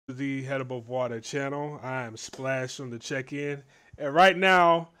the Head Above Water channel. I am Splash on the check-in, and right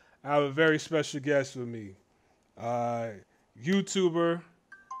now I have a very special guest with me. Uh, YouTuber,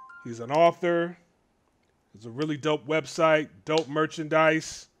 he's an author. He's a really dope website, dope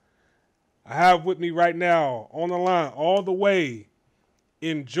merchandise. I have with me right now on the line, all the way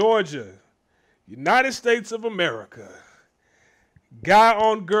in Georgia, United States of America. Guy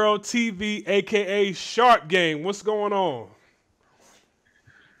on Girl TV, aka Sharp Game. What's going on?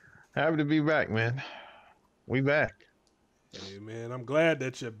 Happy to be back, man. We back. Hey man, I'm glad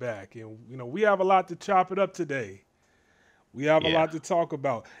that you're back. And we have a lot to chop it up today. We have a Yeah. lot to talk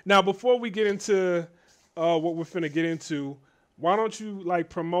about. Now, before we get into what we're finna get into, why don't you like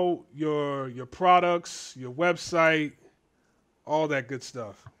promote your products, your website, all that good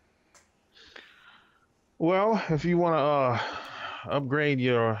stuff? Well, if you want to upgrade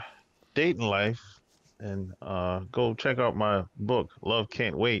your dating life, and go check out my book, Love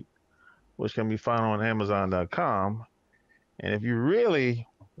Can't Wait, which can be found on Amazon.com. And if you really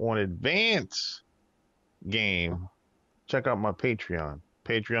want advanced game, check out my Patreon,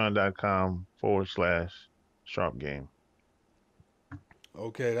 patreon.com/sharp game.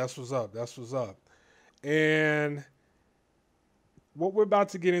 Okay, that's what's up. That's what's up. And what we're about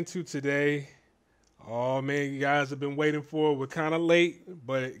to get into today, oh man, you guys have been waiting for it. We're kind of late,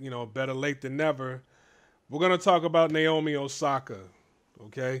 but better late than never. We're gonna talk about Naomi Osaka.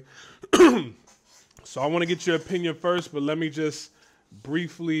 Okay, so I want to get your opinion first, but let me just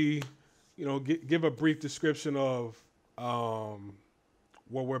briefly, give a brief description of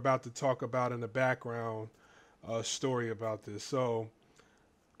what we're about to talk about in the background story about this. So,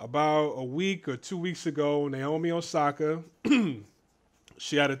 about a week or 2 weeks ago, Naomi Osaka,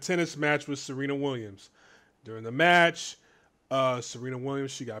 she had a tennis match with Serena Williams. During the match, Serena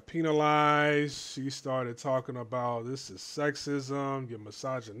Williams, she got penalized. She started talking about this is sexism, you're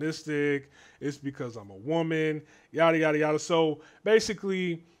misogynistic, it's because I'm a woman, yada, yada, yada. So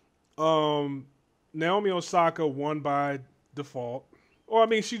basically, Naomi Osaka won by default. Or, I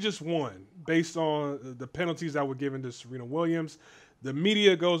mean, she just won based on the penalties that were given to Serena Williams. The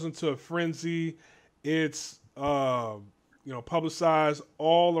media goes into a frenzy. It's, publicized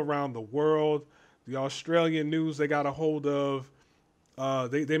all around the world. The Australian news they got a hold of,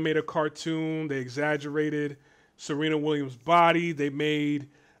 they made a cartoon. They exaggerated Serena Williams' body. They made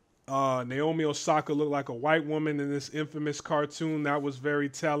Naomi Osaka look like a white woman in this infamous cartoon. That was very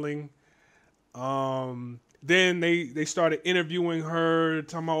telling. Then they started interviewing her,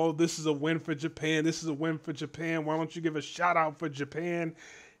 talking about, oh, this is a win for Japan. This is a win for Japan. Why don't you give a shout out for Japan?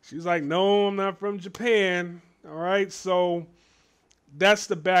 She's like, no, I'm not from Japan. All right, so that's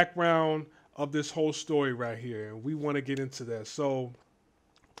the background of this whole story right here, and we want to get into that. So,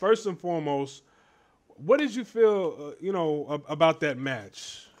 first and foremost, what did you feel, about that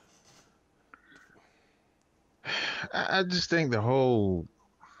match? I just think the whole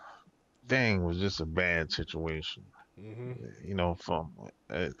thing was just a bad situation. Mm-hmm.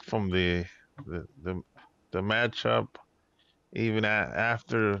 From the the, the matchup, even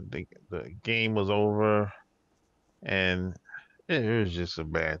after the game was over, and it was just a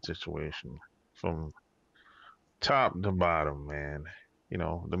bad situation from top to bottom, man.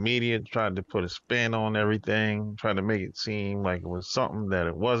 The media tried to put a spin on everything, tried to make it seem like it was something that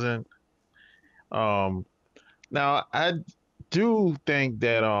it wasn't. Um, Now I do think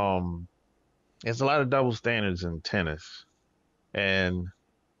that there's a lot of double standards in tennis, and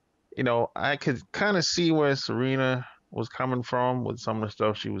I could kind of see where Serena was coming from with some of the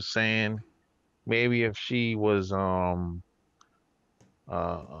stuff she was saying. Maybe if she was a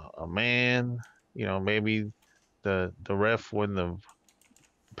man, maybe the ref wouldn't have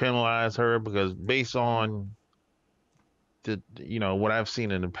penalized her because based on what I've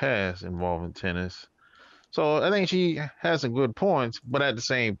seen in the past involving tennis. So I think she has some good points, but at the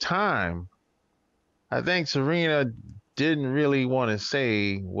same time, I think Serena didn't really want to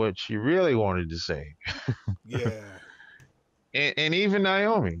say what she really wanted to say. Yeah. And even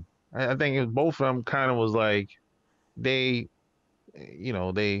Naomi, I think both of them kind of was like they,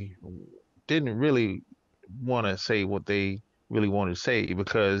 they didn't really want to say what they really wanted to say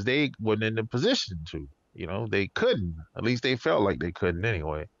because they weren't in the position to. They couldn't. At least they felt like they couldn't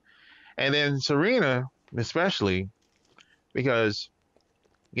anyway. And then Serena, especially because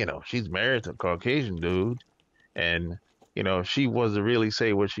she's married to a Caucasian dude, and if she was to really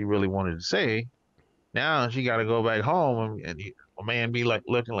say what she really wanted to say, now she got to go back home and a man be like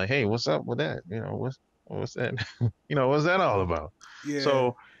looking like, hey, what's up with that? What's that? What's that all about? Yeah.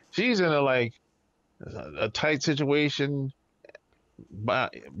 So she's in a tight situation by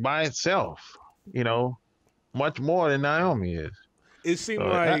itself, much more than Naomi is. it seemed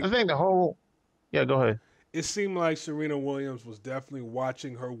So I like think the whole yeah. Go ahead. Serena Williams was definitely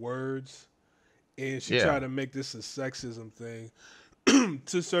watching her words, and she Yeah, tried to make this a sexism thing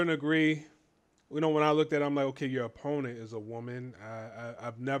to a certain degree. When I looked at it, I'm like, okay, your opponent is a woman.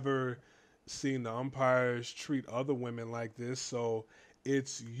 I've never seen the umpires treat other women like this, so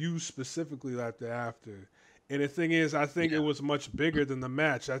it's you specifically that they're after. And the thing is, I think it yeah, was much bigger than the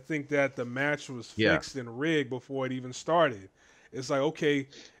match. I think that the match was yeah, fixed and rigged before it even started. It's like, okay,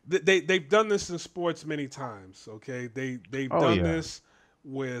 they've done this in sports many times. Okay, they've oh done yeah, this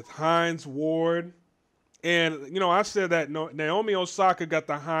with Hines Ward, and I said that Naomi Osaka got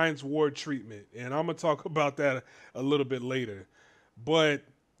the Hines Ward treatment, and I'm gonna talk about that a little bit later. But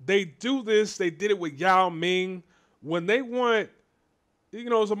they do this. They did it with Yao Ming when they want.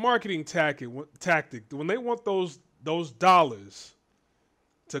 It's a marketing tactic. When they want those dollars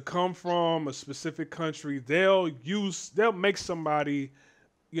to come from a specific country, they'll make somebody,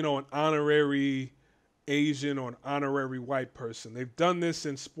 an honorary Asian or an honorary white person. They've done this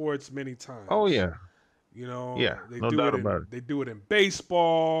in sports many oh times. yeah, yeah. They No do it doubt in about it.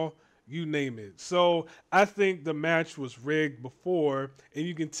 baseball, you name it. So I think the match was rigged before, and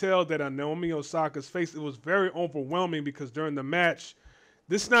you can tell that on Naomi Osaka's face, it was very overwhelming because during the match,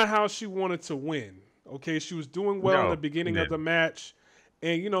 this is not how she wanted to win. Okay, she was doing well in the No, she beginning of the didn't. match,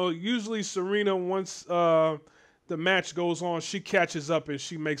 and usually Serena once the match goes on, she catches up and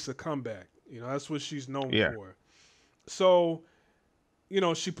she makes a comeback. That's what she's known Yeah, for. So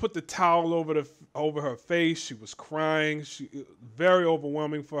she put the towel over her face. She was crying. Very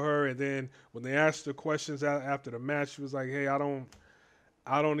overwhelming for her. And then when they asked her questions after the match, she was like, "Hey, I don't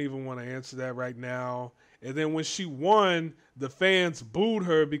even want to answer that right now." And then when she won, the fans booed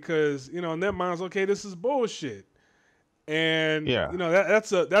her because in their minds, okay, this is bullshit. And yeah,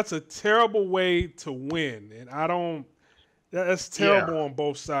 that's a terrible way to win. And I don't. That's yeah, terrible on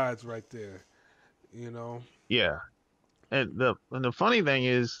both sides right there. You know. yeah. And the funny thing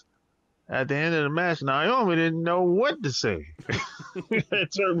is, at the end of the match, Naomi didn't know what to say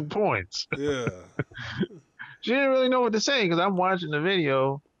at certain points. Yeah. She didn't really know what to say because I'm watching the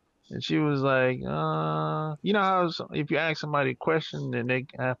video, and she was like, you know how if you ask somebody a question, then they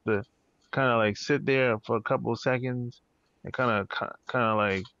have to kind of like sit there for a couple of seconds and kind of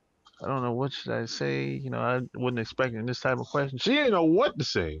like, I don't know what should I say. I wasn't expecting this type of question. She didn't know what to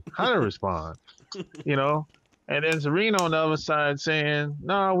say, how to respond. you know. And then Serena on the other side saying,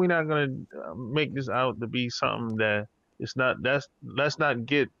 "No, we're not gonna make this out to be something that it's not. Let's not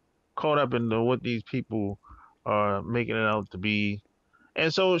get caught up in what these people are making it out to be."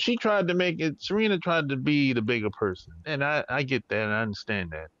 And so she tried to make it. Serena tried to be the bigger person, and I get that, and I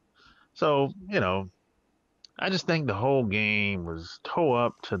understand that. So I just think the whole game was toe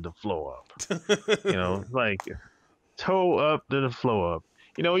up to the flow up. Like toe up to the flow up.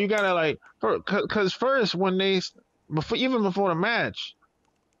 You gotta like, because first when even before the match,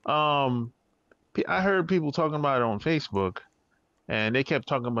 um, I heard people talking about it on Facebook, and they kept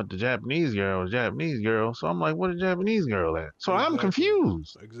talking about the Japanese girl. So I'm like, what a Japanese girl at? So I'm Exactly.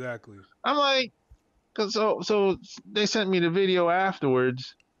 confused. Exactly. I'm like, cause so they sent me the video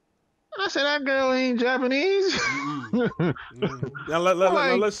afterwards, and I said that girl ain't Japanese. Mm-mm. I'm Now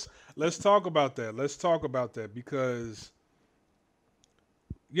like, let's talk about that. Let's talk about that because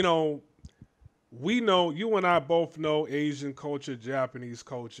you know we know you and I both know Asian culture, Japanese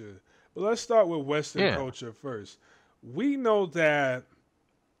culture, but let's start with Western yeah, culture first. We know that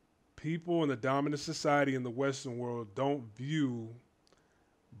people in the dominant society in the Western world don't view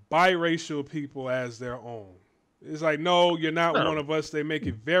biracial people as their own. It's like, no, you're not one no, of us. They make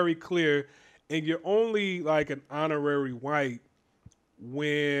it very clear, and you're only like an honorary white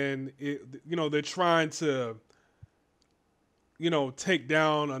when they're trying to take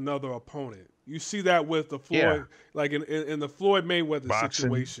down another opponent. You see that with the yeah, Floyd, like in the Floyd Mayweather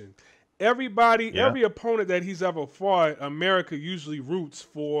boxing, situation. yeah, Every opponent that he's ever fought, America usually roots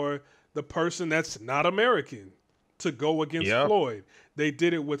for the person that's not American to go against yep, Floyd. They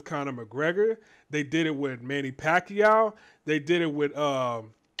did it with Conor McGregor. They did it with Manny Pacquiao. They did it with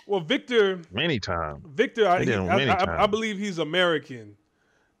Victor. many times. Victor, They did it many I times. believe he's American.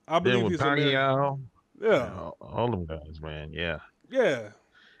 I Then believe with he's American. Pacquiao, Yeah, yeah, all them guys, man, yeah. yeah.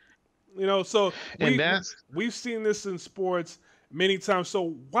 So And we that's we've seen this in sports many times.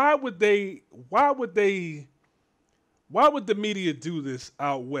 So why would they? Why would they? Why would the media do this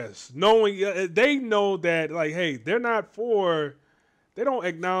out west, knowing they know that like, hey, they're not for. They don't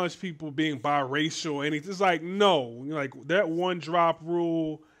acknowledge people being biracial or anything. It's like no, like that one drop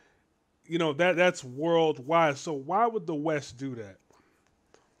rule. That's worldwide. So why would the West do that?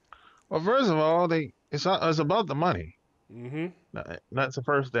 well. First of all, it's about the money. Mm-hmm. That's the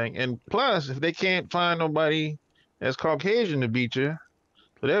first thing. And plus, if they can't find nobody that's Caucasian to beat you,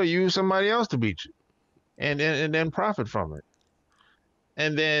 so they'll use somebody else to beat you, and then profit from it.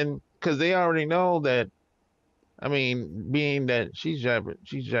 And then because they already know that. I mean, being that she's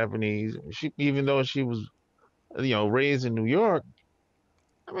Japanese. She even though she was raised in New York.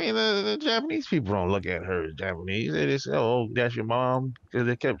 I mean, the Japanese people don't look at her as Japanese. They just say, "Oh, that's your mom," because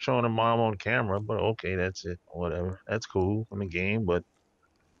they kept showing her mom on camera. But okay, that's it. Whatever. That's cool in the game. But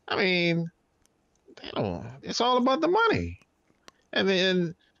I mean, they don't. It's all about the money. And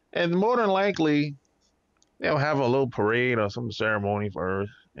then, and more than likely, they'll have a little parade or some ceremony for her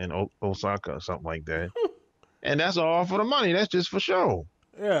in Osaka or something like that. And that's all for the money. That's just for show.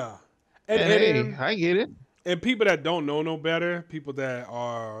 Yeah. And And and hey, then I get it. and people that don't know no better, people that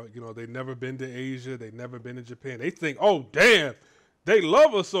are, they've never been to Asia, they've never been to Japan, they think, oh damn, they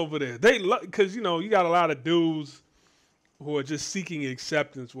love us over there. They love because you got a lot of dudes who are just seeking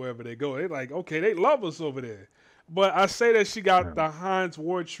acceptance wherever they go. They're like, okay, they love us over there. But I say that she got the Hines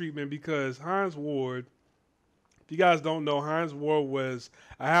Ward treatment because Hines Ward, if you guys don't know, Hines Ward was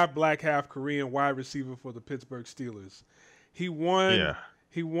a half black, half Korean wide receiver for the Pittsburgh Steelers. He won Yeah,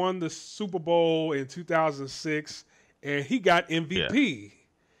 he won the Super Bowl in 2006 and he got yeah, MVP.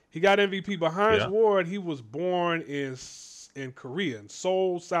 He got MVP. But Hines yeah, Ward, he was born in Korea, in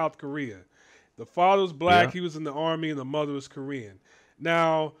Seoul, South Korea. The father was black, yeah, he was in the army, and the mother was Korean.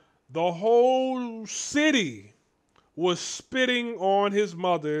 Now, the whole city was spitting on his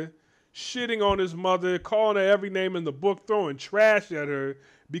mother, shitting on his mother, calling her every name in the book, throwing trash at her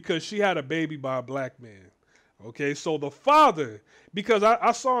because she had a baby by a black man. Okay, so the father, because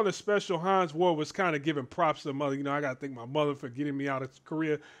I saw in the special Hines Ward was kind of giving props to the mother. I got to thank my mother for getting me out of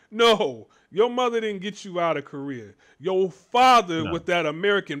Korea. No, your mother didn't get you out of Korea. Your father, no, with that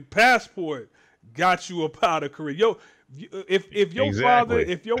American passport, got you up out of Korea. If your father exactly.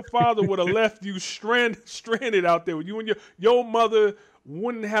 if your father would have left you stranded out there with you and your mother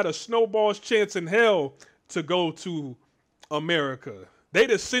wouldn't have had a snowball's chance in hell to go to America. They'd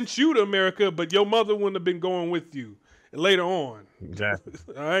have sent you to America, but your mother wouldn't have been going with you later on. Exactly,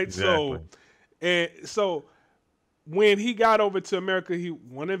 All right, exactly. so when he got over to America, he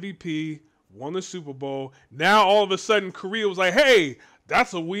won MVP, won the Super Bowl. Now all of a sudden, Korea was like, "Hey,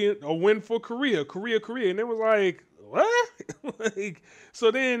 that's a win for Korea, Korea," and it was like, "What?"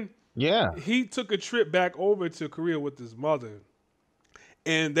 So then Yeah, he took a trip back over to Korea with his mother,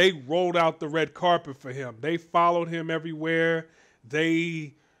 and they rolled out the red carpet for him. They followed him everywhere.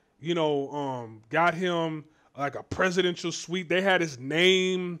 They, got him like a presidential suite. They had his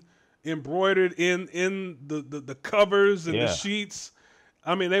name embroidered in the covers and the yeah, sheets.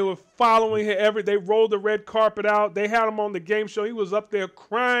 I mean, they were following him They rolled the red carpet out. They had him on the game show. He was up there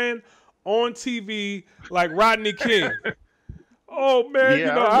crying on TV like Rodney King. Oh man,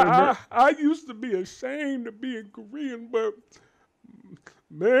 yeah. I I remember. used to be ashamed of being Korean, but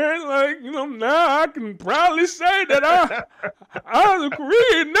man, like now I can proudly say that I was a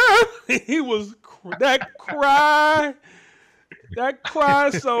Korean now. He was that cry.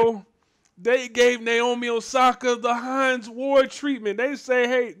 So they gave Naomi Osaka the Hines Ward treatment. They say,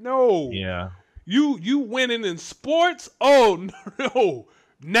 hey, no, Yeah, you winning in sports? Oh no.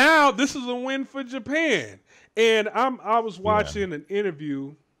 Now this is a win for Japan. And I was yeah, watching an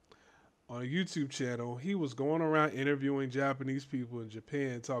interview on a YouTube channel. He was going around interviewing Japanese people in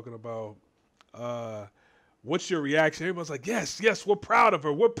Japan, talking about uh, what's your reaction. Everybody's like, yes, we're proud of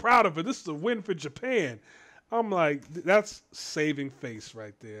her. We're proud of her. This is a win for Japan. I'm like, that's saving face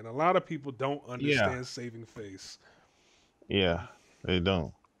right there. And a lot of people don't yeah, understand saving face. yeah. They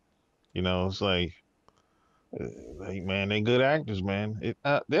don't. It's uh, like man, they good actors, man.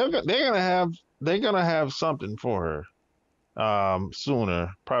 They're gonna have something for her.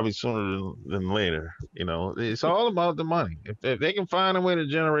 Sooner, probably sooner than later. It's all about the money. If they can find a way to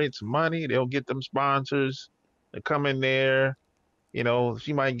generate some money, they'll get them sponsors to come in there.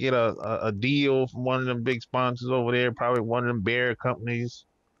 She might get a deal from one of them big sponsors over there, probably one of them bear companies.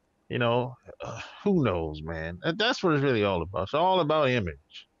 Who knows, man? That's what it's really all about. It's all about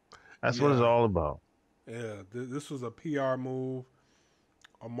image. That's what it's Yeah, all about. yeah. This was a PR move,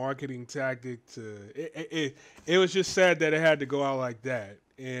 a marketing tactic to. It was just sad that it had to go out like that.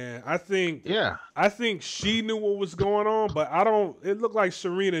 And Yeah. I think she knew what was going on, but I don't. It looked like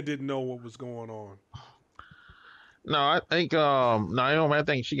Serena didn't know what was going on. No, I think Naomi. I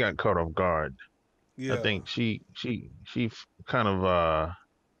think she got caught off guard. I Yeah, think she kind of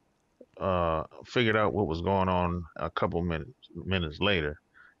figured out what was going on a couple minutes later.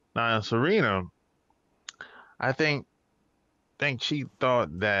 Now Serena, I think she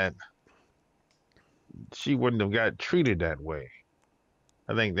thought that she wouldn't have got treated that way.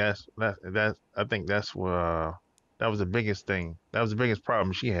 I think that's I think that's where that was the biggest thing. That was the biggest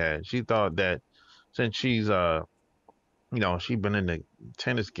problem she had. She thought that since she's she'd been in the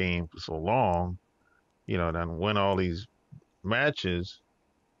tennis game for so long, then win all these matches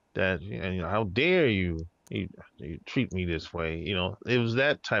that how dare you treat me this way? It was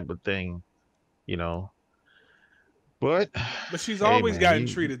that type of thing, you know. But But she's hey always man, gotten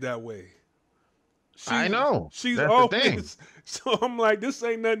you treated that way. I She's know. she's That's the thing. always so I'm like, this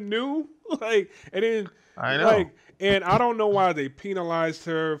ain't nothing new. Like and then I know. like and I don't know why they penalized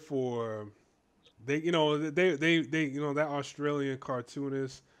her for they that Australian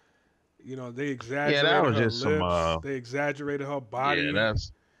cartoonist, they Yeah, that exaggerated was her just some lips, they exaggerated her yeah, body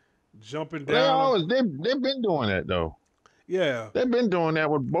that's jumping they down. always they've been doing that though. Yeah. They've been doing that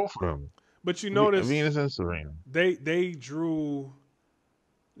with both of them, But you notice Venus and Serena. they drew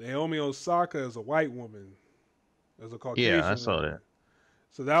Naomi Osaka as a white woman, as a Yeah, I Caucasian saw woman. that.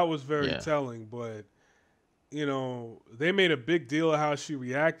 So that was very Yeah. telling, but they made a big deal of how she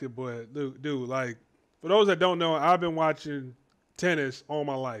reacted, but dude, like, for those that don't know, I've been watching tennis all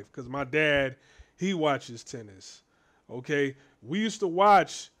my life because my dad, he watches tennis. Okay, we used to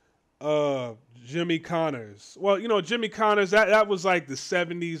watch Jimmy Connors. Well, Jimmy Connors, that was like the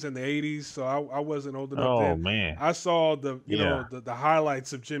 70s and the 80s, so I wasn't old enough Oh then. man. I saw Yeah. the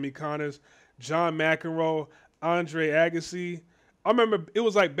highlights of Jimmy Connors, John McEnroe, Andre Agassi. I remember it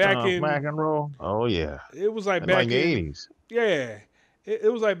was like back in McEnroe. Oh yeah. it was like In like back the in '80s. yeah.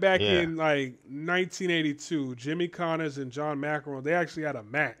 It was like back Yeah. in like 1982. Jimmy Connors and John McEnroe, they actually had a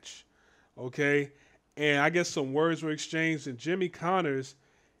match. Okay? And I guess some words were exchanged and Jimmy Connors,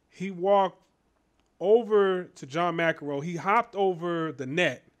 he walked over to John McEnroe. He hopped over the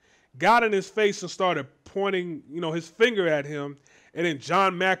net, got in his face and started pointing, his finger at him. And then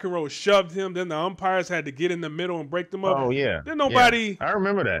John McEnroe shoved him. Then the umpires had to get in the middle and break them up. Oh yeah. Didn't Yeah. nobody I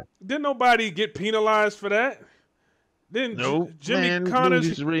remember that. didn't nobody get penalized for that? Then Nope. Jimmy Man, dudes Connors,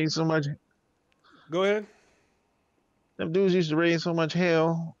 used to raise so much. go ahead. Them dudes used to raise so much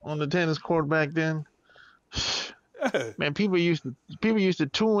hell on the tennis court back then. Yeah, Man, people used to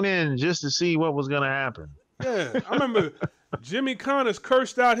tune in just to see what was gonna happen. yeah. I remember Jimmy Connors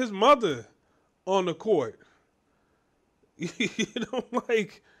cursed out his mother on the court.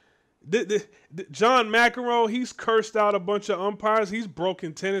 Like John McEnroe, he's cursed out a bunch of umpires. He's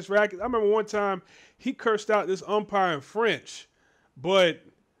broken tennis rackets. I remember one time he cursed out this umpire in French, but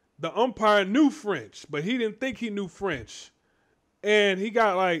the umpire knew French, but he didn't think he knew French. And he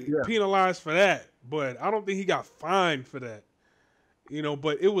got like Yeah. penalized for that, but I don't think he got fined for that.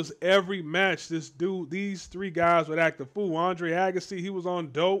 But it was every match. These three guys would act a fool. Andre Agassi, he was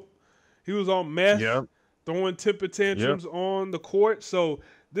on dope. He was on meth, Yep. throwing temper Yep. tantrums on the court. So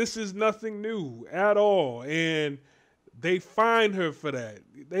this is nothing new at all. And they fined her for that.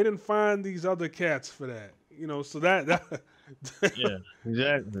 They didn't fine these other cats for that. So that Yeah.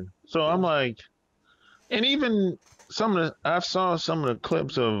 Exactly. So I'm like, and even I saw some of the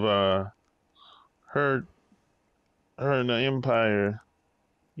clips of her her and the Empire,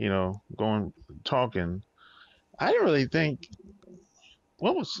 going talking. I didn't really think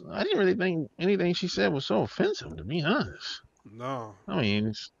anything she said was so offensive, to be honest. no. I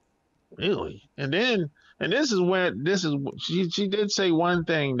mean, really. And this is she did say one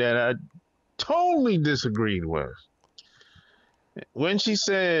thing that I totally disagreed with. When she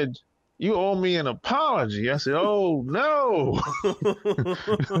said, "You owe me an apology," I said, "Oh no,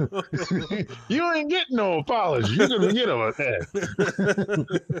 you ain't getting no apology. You're gonna get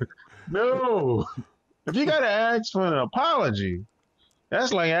that. No, if you gotta ask for an apology,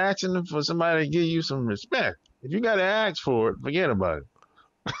 that's like asking for somebody to give you some respect. If you gotta ask for it, forget about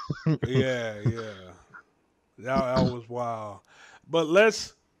it." Yeah, yeah. That was wild. But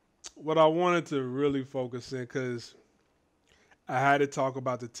what I wanted to really focus in, because I had to talk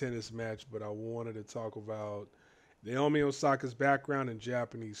about the tennis match, but I wanted to talk about Naomi Osaka's background in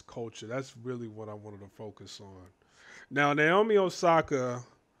Japanese culture. That's really what I wanted to focus on. Now, Naomi Osaka,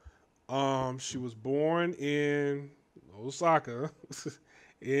 she was born in Osaka,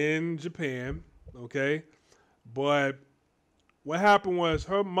 in Japan, okay? But what happened was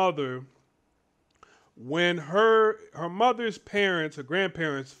her mother, when her mother's parents, her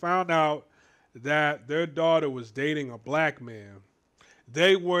grandparents, found out that their daughter was dating a black man,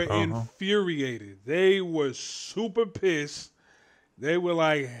 they were Uh-huh. infuriated. They were super pissed. They were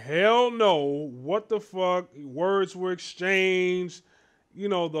like, hell no, what the fuck? Words were exchanged,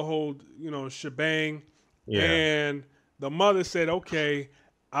 the whole, shebang. Yeah. And the mother said, okay,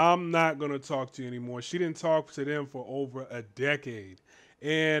 I'm not going to talk to you anymore. She didn't talk to them for over a decade.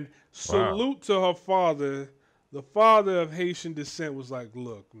 And Wow. salute to her father. The father of Haitian descent was like,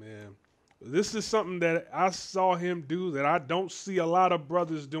 look, man, this is something that I saw him do that I don't see a lot of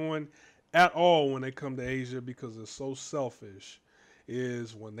brothers doing at all when they come to Asia because they're so selfish.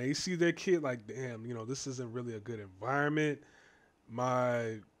 Is when they see their kid like, damn, this isn't really a good environment.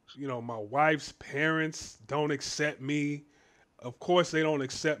 My, my wife's parents don't accept me. Of course, they don't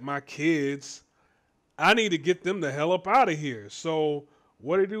accept my kids. I need to get them the hell up out of here. So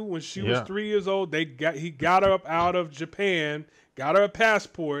what did he do when she was Yeah. 3 years old? He got her up out of Japan, got her a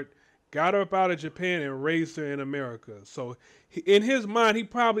passport, got her up out of Japan, and raised her in America. So in his mind, he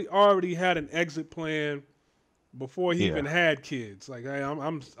probably already had an exit plan before he Yeah. even had kids. Like, hey,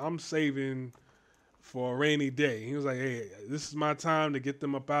 I'm saving for a rainy day. He was like, hey, this is my time to get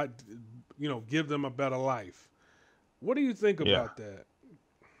them up out, give them a better life. What do you think Yeah. about that?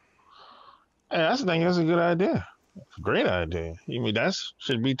 Hey, that's the thing. That's a good idea. It's a great idea. I mean, that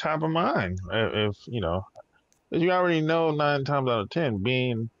should be top of mind. If you know, as you already know, 9 times out of 10,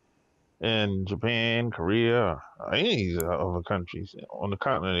 being in Japan, Korea, or any other countries on the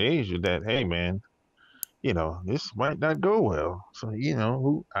continent of Asia, that hey, man, this might not go well. So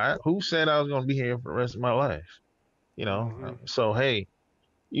who said I was going to be here for the rest of my life? Hmm. So hey,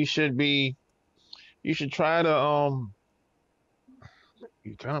 you should be you should try to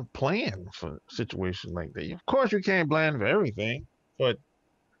you kind of plan for situations like that. Of course, you can't plan for everything, but I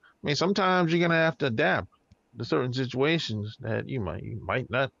mean, sometimes you're gonna have to adapt to certain situations that you might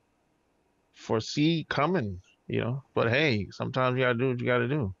not foresee coming. But hey, sometimes you gotta do what you gotta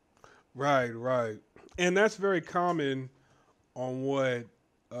do. Right, right. And that's very common on what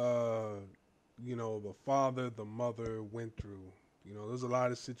the father, the mother went through. There's a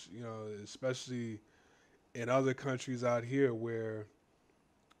lot of especially in other countries out here where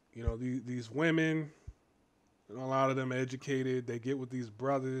these women, a lot of them educated, they get with these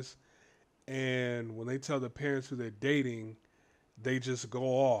brothers, and when they tell the parents who they're dating, they just go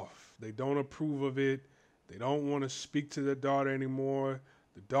off. They don't approve of it. They don't want to speak to their daughter anymore.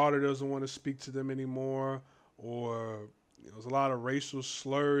 The daughter doesn't want to speak to them anymore. Or there's a lot of racial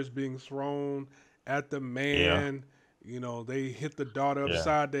slurs being thrown at the Yeah, man. They hit the daughter yeah.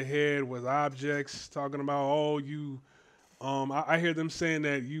 upside the head with objects, talking about, oh, I hear them saying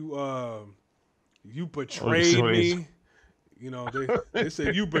that you What is betrayed what is? me. They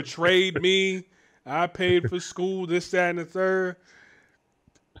said you betrayed me. I paid for school, this, that, and the third.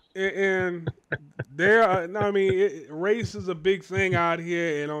 And there, I mean, race is a big thing out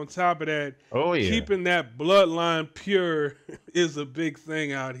here, and on top of that, Oh yeah, keeping that bloodline pure is a big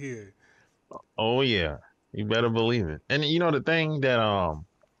thing out here. oh yeah. You better believe it. And the thing that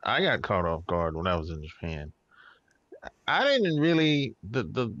I got caught off guard when I was in Japan. I didn't really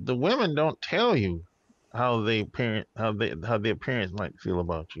the women don't tell you how their parents might feel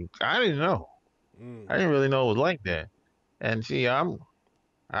about you. I didn't know. Mm, I didn't really know it was like that. And see, I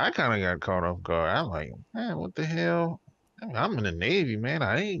kind of got caught off guard. I'm like, man, what the hell? I mean, I'm in the Navy, man.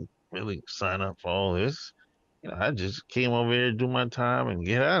 I ain't really sign up for all this. I just came over here to do my time and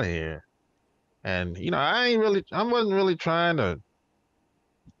get out of here. And I wasn't really trying to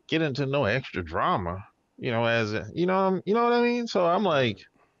get into no extra drama. You know what I mean. So I'm like,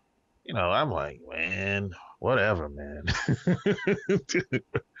 right, man, whatever, man.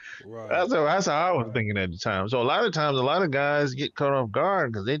 right, That's how I was thinking at the time. So a lot of times, a lot of guys get caught off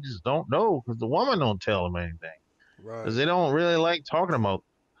guard because they just don't know because the woman don't tell them anything because right. they don't really like talking about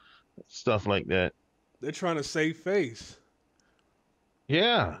stuff like that. They're trying to save face.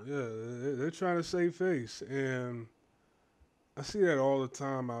 Yeah, Yeah, they're trying to save face, and I see that all the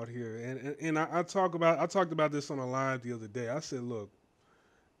time out here. And I talked about this on a live the other day. I said, look,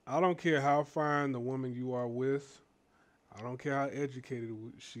 I don't care how fine the woman you are with. I don't care how educated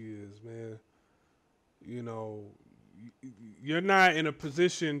she is, man. You know, you're not in a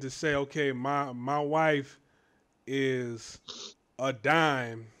position to say, okay, my wife is a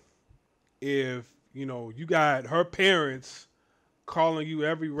dime if you got her parents calling you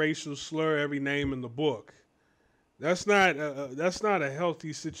every racial slur, every name in the book. That's not a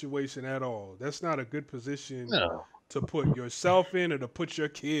healthy situation at all. That's not a good position no, to put yourself in or to put your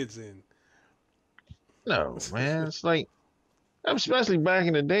kids in. no, man. It's like especially back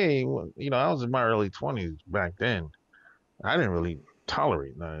in the day. I was in my early 20s back then. I didn't really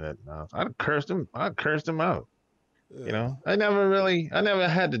tolerate none of that nonsense. I'd cursed him. I cursed him out. Yeah, I never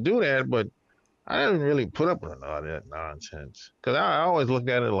had to do that, but I didn't really put up with all that nonsense because I always looked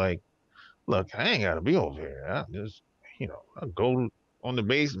at it like, look, I ain't got to be over here. I just, I'll go on the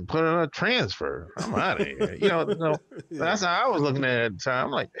base and put in a transfer. I'm out of here. yeah, That's how I was looking at it at the time.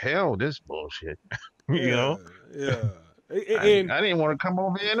 I'm like, hell, this bullshit. you yeah, know? yeah. And I didn't want to come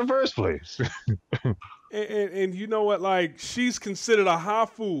over here in the first place. and you know what? Like she's considered a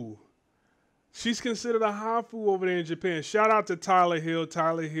hafu. She's considered a hafu over there in Japan. Shout out to Tyler Hill.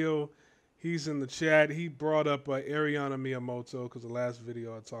 Tyler Hill, he's in the chat. He brought up Ariana Miyamoto because the last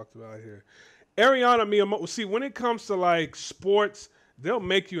video I talked about here. Ariana Miyamoto. See, when it comes to like sports, they'll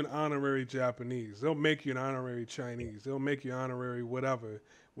make you an honorary Japanese. They'll make you an honorary Chinese. They'll make you honorary whatever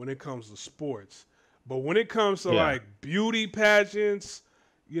when it comes to sports. But when it comes to Yeah, like beauty pageants,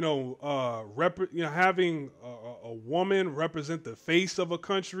 having a woman represent the face of a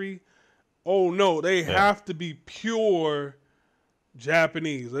country. Oh no, they yeah. have to be pure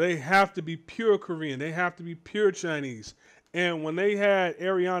Japanese. They have to be pure Korean. They have to be pure Chinese. And when they had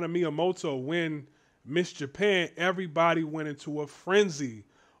Ariana Miyamoto win Miss Japan, everybody went into a frenzy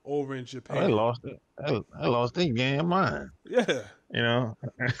over in I Japan. lost it. I lost their damn mind. Yeah. You know.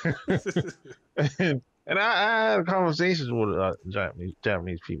 And I had conversations with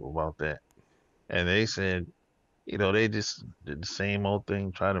Japanese people about that, and they said, they just did the same old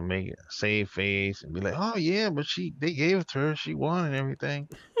thing, try to make it save face and be like, oh yeah, but they gave it to her, she won and everything.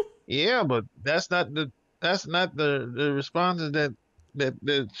 Yeah, but that's not the responses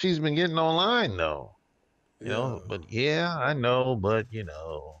that she's been getting online though. Yeah. But yeah, I know, but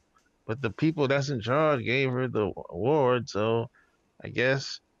but the people that's in charge gave her the award, so I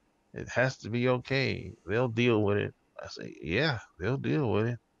guess it has to be okay. They'll deal with it. I say, yeah, they'll deal with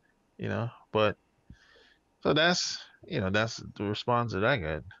it, But so that's the response that I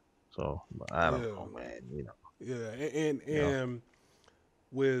got. So I don't Yeah. know, man. Yeah. And You know, and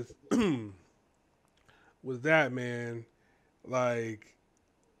with with that, man, like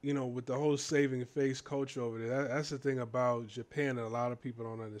with the whole saving face culture over there, that's the thing about Japan that a lot of people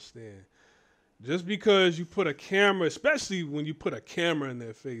don't understand. Just because you put a camera, especially when you put a camera in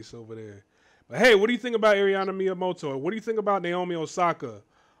their face over there. But hey, what do you think about Ariana Miyamoto? What do you think about Naomi Osaka?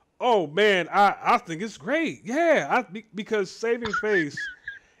 Oh man, I think it's great. Yeah, because saving face,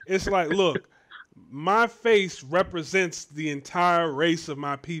 it's like, look, my face represents the entire race of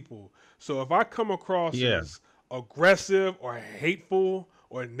my people. So if I come across yeah, as aggressive or hateful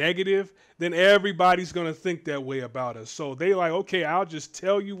or negative, then everybody's gonna think that way about us. So they like, okay, I'll just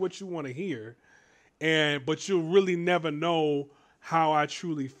tell you what you want to hear, but you'll really never know how I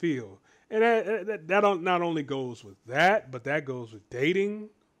truly feel. And that not only goes with that, but that goes with dating,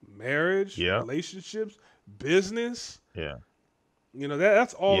 marriage, yeah, relationships, business. yeah,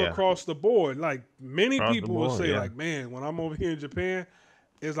 That's all yeah. across the board. Like many Across the people will board, say, yeah. like, man, when I'm over here in Japan,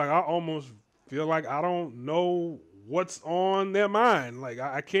 it's like I almost feel like I don't know what's on their mind. Like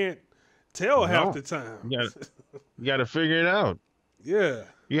I can't tell half No, the time. you got you got to figure it out. Yeah,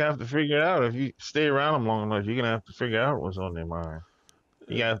 You have to figure it out. If you stay around them long enough, you're gonna have to figure out what's on their mind.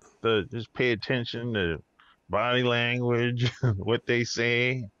 You got to just pay attention to body language, what they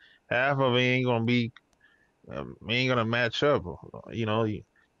say. Half of it ain't gonna match up.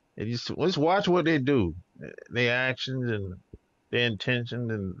 Just watch what they do, their actions and their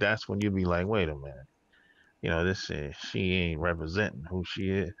intentions, and that's when you'll be like, wait a minute, this she ain't representing who she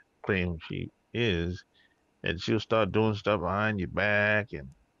is, claim she is, and she'll start doing stuff behind your back and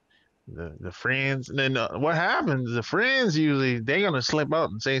the friends. And then what happens? The friends usually they're gonna slip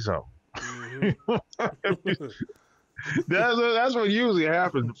out and say something. hmm That's what usually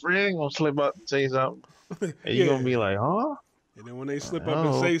happens. The friend gonna slip up and say something, and you're gonna yeah. be like, huh? And then when they slip up and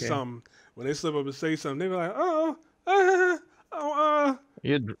Oh, say okay. something, they be like, uh, oh,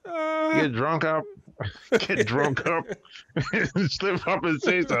 You uh, get drunk up, get drunk up, and slip up and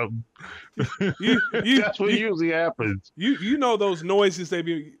say something. you, you, That's what you, usually happens. you know those noises they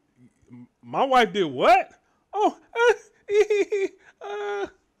be. My wife did what? Oh, uh,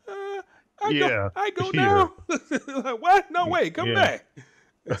 uh, Yeah, I go yeah, now. Like, what? No way, come yeah, back.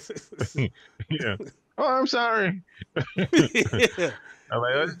 yeah. Oh, I'm sorry. Yeah, I'm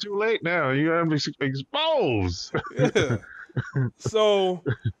like, it's too late now. You have to exposed. yeah. So,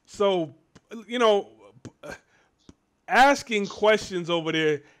 so, you know, asking questions over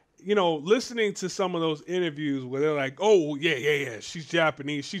there, listening to some of those interviews where they're like, "Oh yeah, she's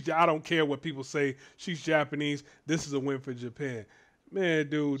Japanese. I don't care what people say. She's Japanese. This is a win for Japan." Man,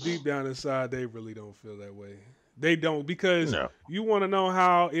 dude, deep down inside, they really don't feel that way. They don't because No. you want to know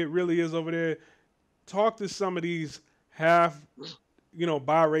how it really is over there. Talk to some of these half,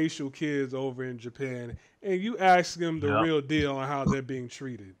 biracial kids over in Japan, and you ask them the Yeah. real deal on how they're being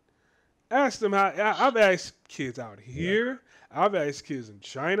treated. Ask them how. I've asked kids out Yeah. here. I've asked kids in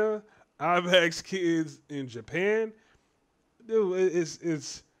China. I've asked kids in Japan. Dude,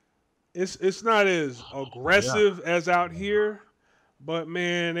 it's not as Yeah. aggressive as out here, But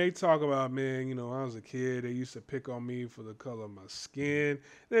man, they talk about, man, when I was a kid, they used to pick on me for the color of my skin.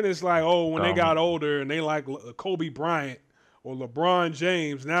 Then it's like, oh, when they got Um, older and they like Kobe Bryant or LeBron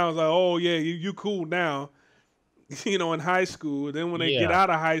James, now it's like, oh yeah, you cool now. In high school. Then when they get yeah, out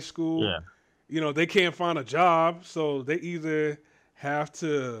of high school, yeah. they can't find a job, so they either have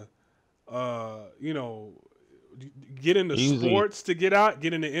to, you know, get into Usually, sports to get out,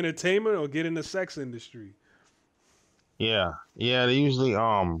 get into entertainment, or get in the sex industry. yeah, yeah. They usually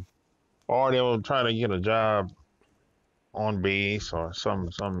or they will try to get a job on base or some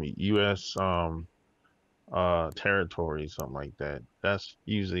U.S. territory, something like that. That's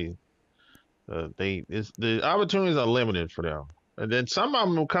usually the opportunities are limited for them, and then some of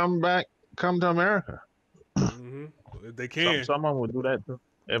them will come to America. Hmm. If they can. Some of them will do that too,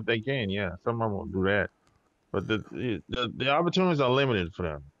 if they can. Yeah, some of them will do that. But the opportunities are limited for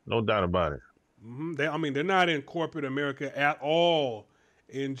them, no doubt about it. I mean, they're not in corporate America at all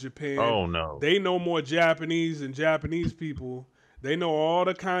in Japan. Oh no, They know more Japanese than Japanese people. They know all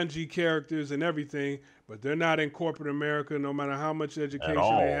the kanji characters and everything, but they're not in corporate America. No matter how much at education they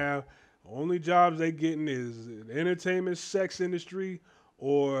all. have, only jobs they getting is entertainment, sex industry,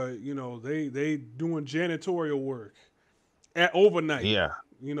 or they doing janitorial work at overnight. Yeah,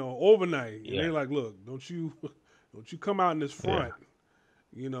 Overnight, and they yeah, like, look, don't you come out in this yeah. front.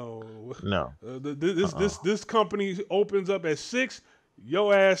 You know, No. this Uh-uh. this company opens up at 6.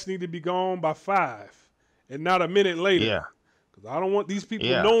 Your ass need to be gone by 5, and not a minute later. Yeah, Cause I don't want these people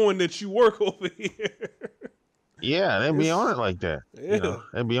yeah, knowing that you work over here. yeah. They be on It's it like that. yeah.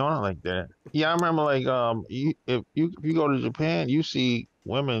 They be on it like that. Yeah, I remember like if you go to Japan, you see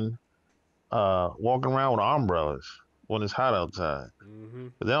women walking around with umbrellas when it's hot outside. Hmm.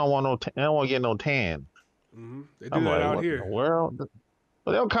 'Cause they don't want they don't want to get no tan. They do I'm that like, out what in the here. world?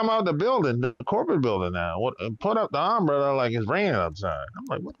 But they'll come out the building, the corporate building now, and put up the umbrella like it's raining outside. I'm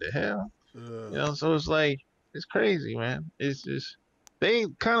like, what the hell? Uh, So it's like it's crazy, man. It's just they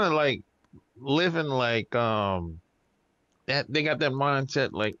kind of like living like that. They got that mindset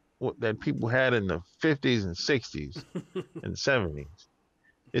like that people had in the 50s and 60s and 70s.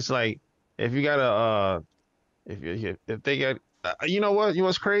 It's like if you got a if they got you know what,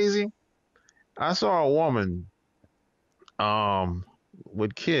 what's crazy? I saw a woman um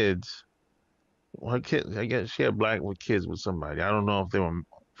with kids. Her kid, I guess she had black with kids with somebody. I don't know if they were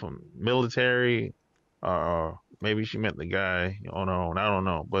from military or maybe she met the guy on her own. I don't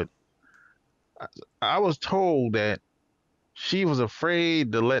know, but I, I was told that she was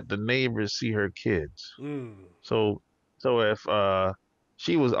afraid to let the neighbors see her kids. mm, So if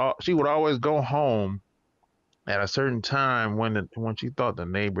she would always go home at a certain time when she thought the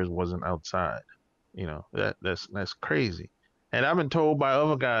neighbors wasn't outside. That's crazy. And I've been told by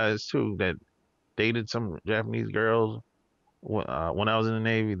other guys too that dated some Japanese girls when I was in the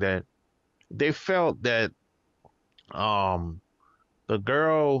Navy that they felt that um the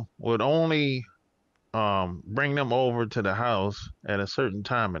girl would only bring them over to the house at a certain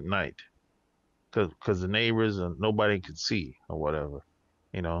time at night because the neighbors and nobody could see or whatever,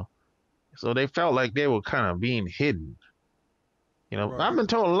 you know. So they felt like they were kind of being hidden. I've right. been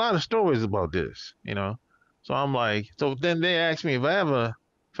told a lot of stories about this. So I'm like, so then they asked me if I ever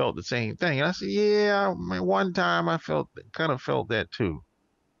felt the same thing. And I said, yeah, I mean, one time I kind of felt that too,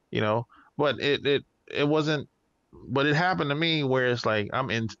 you know, but it wasn't, but it happened to me where it's like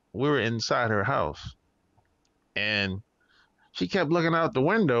we were inside her house and she kept looking out the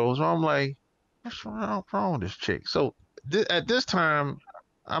window. So I'm like, what's wrong with this chick? So at this time,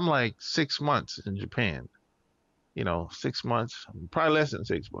 I'm like 6 months in Japan, 6 months, probably less than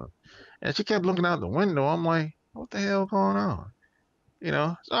 6 months. And she kept looking out the window. I'm like, what the hell going on?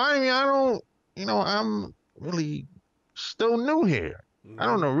 So I mean, I don't, I'm really still new here. I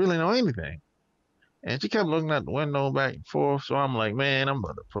don't Hmm. really know anything. And she kept looking out the window back and forth. So I'm like, man, I'm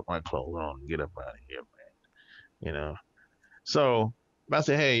about to put my clothes on and get up out of here, man. So I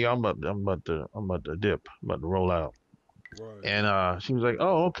said, hey, yo, I'm about to dip, I'm about to roll out. Right. And she was like,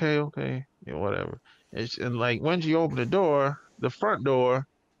 oh, okay, okay, whatever. And like when she opened the door, the front door,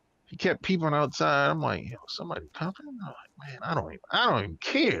 she kept peeping outside. I'm like, yo, somebody coming? I'm like, man, I don't even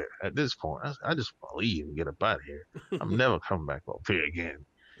care at this point. I just want to leave and get up out of here. I'm never coming back up here again.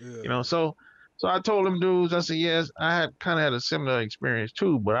 You Yeah. know, so so I told them dudes, I said, yes, I had kind of had a similar experience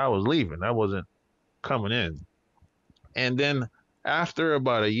too, but I was leaving. I wasn't coming in. And then after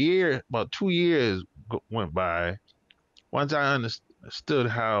about a year, about 2 years went by, once I understood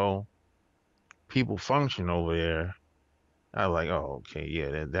how people function over there, I was like, oh, okay,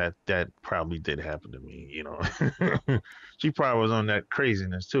 yeah, that probably did happen to me. She probably was on that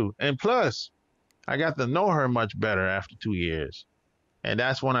craziness too. And plus, I got to know her much better after 2 years. and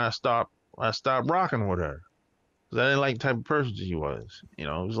that's when I stopped rocking with her because I didn't like the type of person she was. It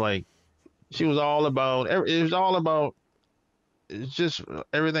was like she was all about. It was all about. It's just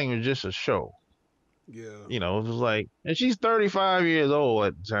everything was just a show. Yeah. It was like, and she's 35 years old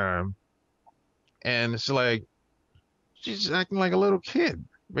at the time, and it's like she's acting like a little kid.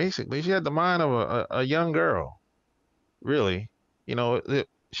 Basically, she had the mind of a young girl. Really,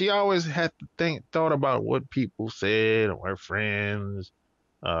 she always had to thought about what people said or her friends,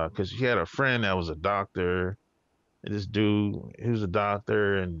 because she had a friend that was a doctor. And this dude, he was a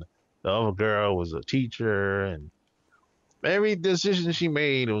doctor, and the other girl was a teacher, and every decision she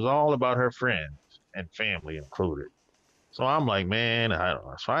made, it was all about her friends and family included. So I'm like, man, I don't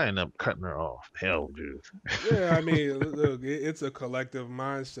know. So I ended up cutting her off. Hell, dude. Yeah, I mean, look, it's a collective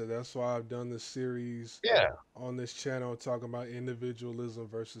mindset. That's why I've done this series Yeah, on this channel talking about individualism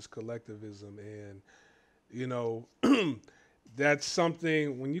versus collectivism. And, you know, that's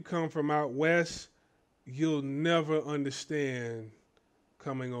something when you come from out west, you'll never understand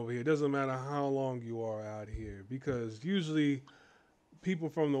coming over here. It doesn't matter how long you are out here because usually people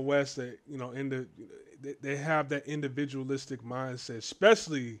from the west that, they have that individualistic mindset,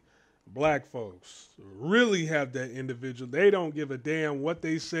 especially black folks really have that individual. They don't give a damn what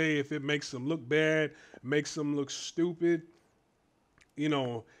they say if it makes them look bad, makes them look stupid. You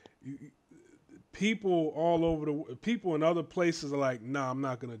know, people all over the people in other places are like, "Nah, I'm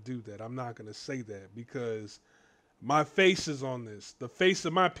not going to do that. I'm not going to say that because my face is on this. The face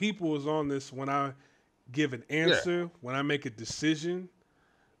of my people is on this when I give an yeah, answer, when I make a decision."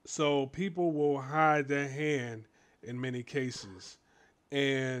 So people will hide their hand in many cases.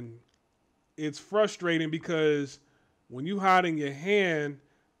 And it's frustrating because when you hiding your hand,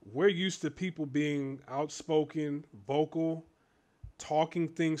 we're used to people being outspoken, vocal, talking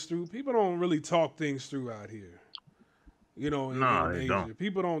things through. People don't really talk things through out here. no, In they don't. Asia,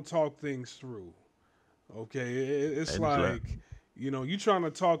 people don't talk things through. Okay, it's They just let. like, you trying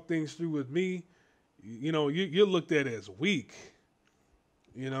to talk things through with me. You're looked at as weak.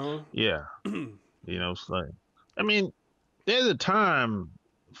 You know. Yeah, it's like, I mean, there's a time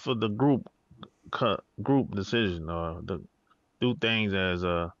for the group decision or the do things as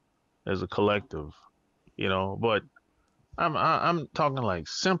a collective, but I'm talking like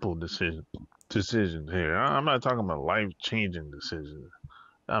simple decisions here. I'm not talking about life changing decisions.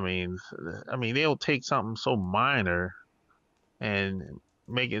 I mean, they'll take something so minor and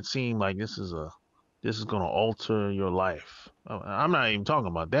make it seem like this is gonna alter your life. I'm not even talking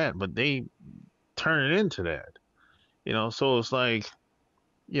about that, but they turn it into that. So it's like,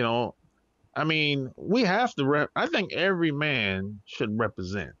 you know, we have to I think every man should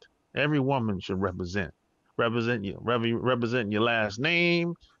represent. Every woman should represent. Represent you. Representing your last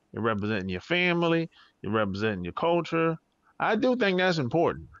name. You're representing your family. You're representing your culture. I do think that's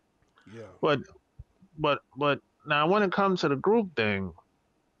important. Yeah. But but now when it comes to the group thing,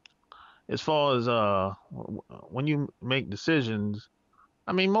 as far as when you make decisions,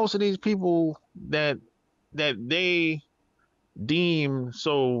 most of these people that they deem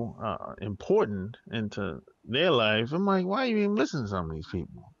so important into their life. I'm like, why are you even listening to some of these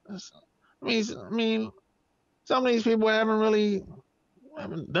people? Some of these people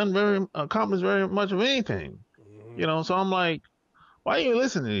haven't done very accomplished very much of anything. Hmm. So I'm like, why are you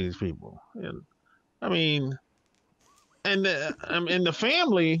listening to these people? I mean, and the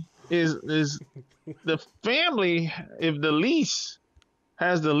family is the family if the least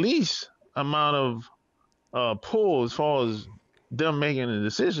has the least amount of pull as far as them making the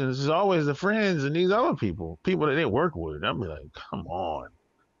decisions is always the friends and these other people that they work with. I'll be like, come on,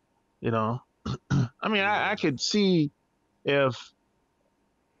 you know. I Yeah. could see if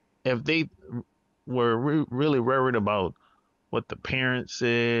they were really worried about what the parents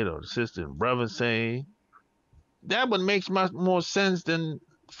said or the sister and brother say, that would make much more sense than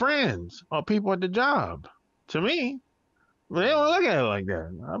friends or people at the job to me. But they don't Yeah. look at it like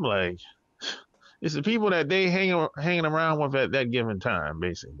that. I'm like, it's the people that they hanging around with at that given time,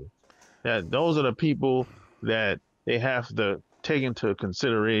 basically. That those are the people that they have to take into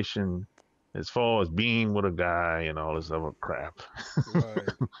consideration as far as being with a guy and all this other crap. Right.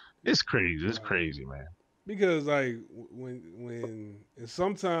 It's crazy. It's crazy, man. Because like when and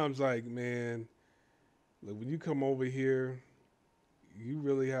sometimes like man, like when you come over here, you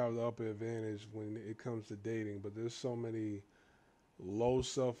really have the upper advantage when it comes to dating. But there's so many low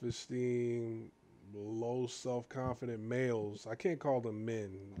self esteem, low self confident males. I can't call them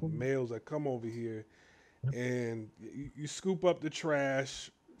men. Males that come over here and you scoop up the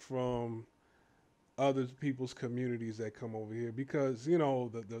trash from other people's communities that come over here because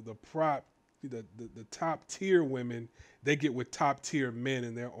the prop. the top tier women, they get with top tier men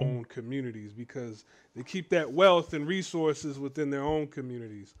in their own communities because they keep that wealth and resources within their own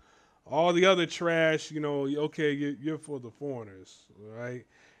communities. All the other trash, okay, you're for the foreigners, right?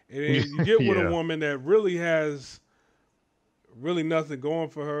 And then you get with a Yeah. woman that really has really nothing going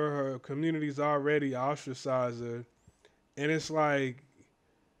for her. Her community's already ostracized her, and it's like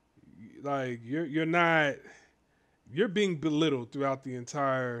you're not you're being belittled throughout the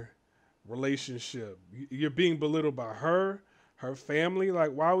entire relationship. You're being belittled by her family.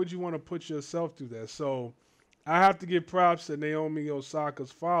 Like, why would you want to put yourself through that? So, I have to give props to Naomi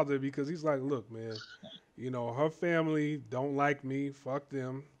Osaka's father because he's like, look, man, her family don't like me. Fuck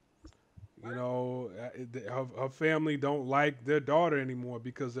them. Her family don't like their daughter anymore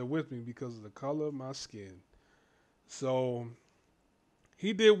because they're with me because of the color of my skin. So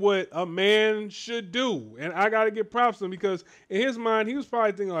he did what a man should do. And I got to give props to him because in his mind, he was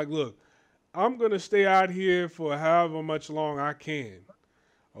probably thinking like, look, I'm going to stay out here for however much long I can.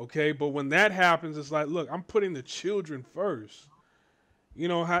 Okay. But when that happens, it's like, look, I'm putting the children first.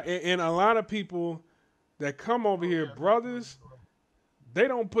 And a lot of people that come over here, brothers, they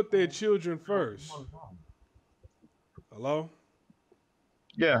don't put their children first. Hello?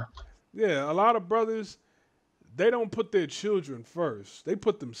 Yeah. Yeah, a lot of brothers, they don't put their children first. They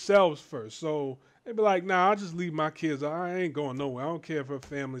put themselves first. So they be like, nah, I'll just leave my kids. I ain't going nowhere. I don't care if her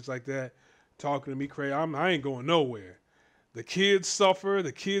family's like that talking to me crazy. I ain't going nowhere. The kids suffer.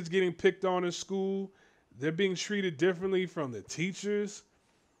 The kids getting picked on in school. They're being treated differently from the teachers.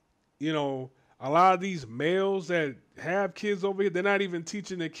 A lot of these males that have kids over here, they're not even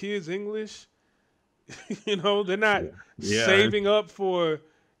teaching their kids English. They're not Yeah. saving up for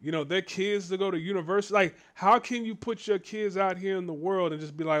their kids to go to university. Like, how can you put your kids out here in the world and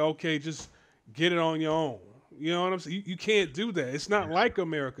just be like, okay, just get it on your own? You know what I'm saying? You can't do that. It's not like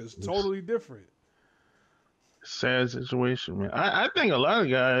America. It's It's totally different. a sad situation, man. I think a lot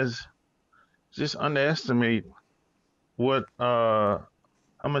of guys just underestimate what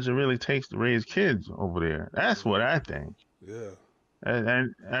how much it really takes to raise kids over there. That's what I think. Yeah.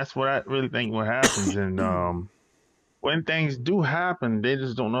 And that's what I really think what happens. And when things do happen, they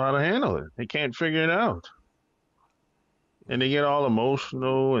just don't know how to handle it. They can't figure it out. And they get all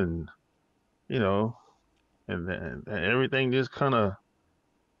emotional and, you know, and everything just kind of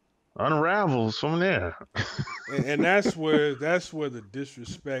unravels from there. And that's where the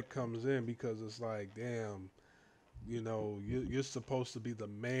disrespect comes in because it's like, damn, you're supposed to be the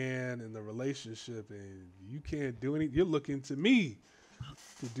man in the relationship, and you can't do anything. You're looking to me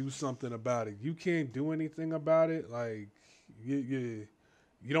to do something about it. You can't do anything about it. Like you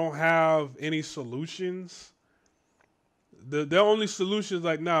don't have any solutions. The only solution is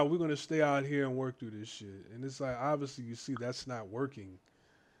like, nah, we're gonna stay out here and work through this shit. And it's like obviously you see that's not working.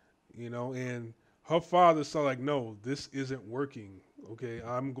 And her father saw like, no, this isn't working. Okay,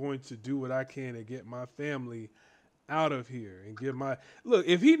 I'm going to do what I can to get my family out of here and get my look.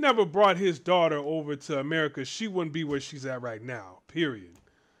 If he never brought his daughter over to America, she wouldn't be where she's at right now. Period.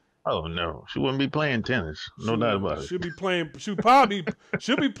 Oh no, she wouldn't be playing tennis. No doubt about it. She'll be playing. She'll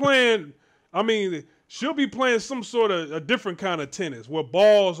be playing. I mean, she'll be playing some sort of a different kind of tennis where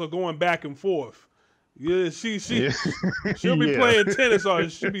balls are going back and forth. Yeah, Yeah, she'll be yeah, playing tennis or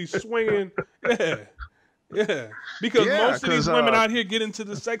she'll be swinging. Yeah, yeah. Because yeah. most of these Cause women out here get into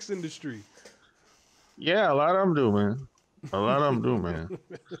the sex industry. yeah, a lot of them do, man. A lot of them do, man.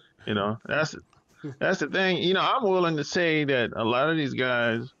 You know, that's the thing. You know, I'm willing to say that a lot of these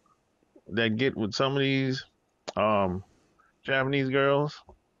guys that get with some of these um Japanese girls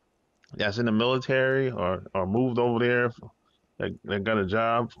that's in the military or moved over there that got a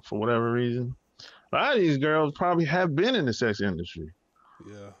job for whatever reason. A lot of these girls probably have been in the sex industry,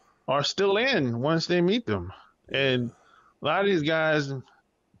 Yeah, are still in once they meet them. And yeah. a lot of these guys,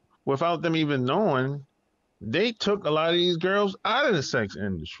 without them even knowing, they took a lot of these girls out of the sex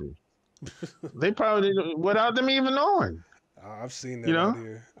industry. They probably did without them even knowing. I've seen You that out know?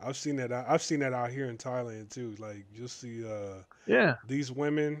 here. I've seen that out here in Thailand too. Like you'll see Yeah. these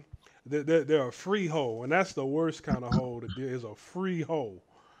women. They're a free hoe, and that's the worst kind of hoe. That there is a free hoe.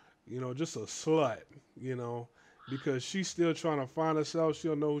 Just a slut. You know, because she's still trying to find herself. She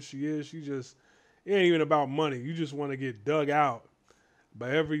don't know who she is. It ain't even about money. You just want to get dug out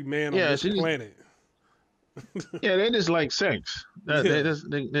by every man on Yeah. this She just, planet. yeah. They just like sex. They Yeah. just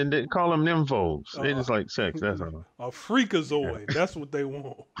they call them nymphos. They Uh, just like sex. That's all. a freakazoid. That's what they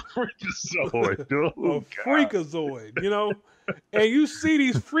want. So, A dude. freakazoid. And you see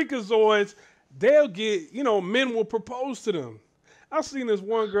these freakazoids, they'll get, men will propose to them. I seen this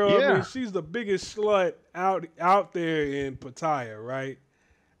one girl, I mean, Yeah. she's the biggest slut out there in Pattaya, right?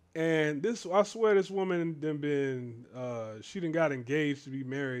 And this, I swear, this woman done been, she done got engaged to be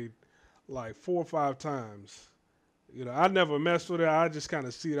married like 4 or 5 times. You know, I never messed with her. I just kind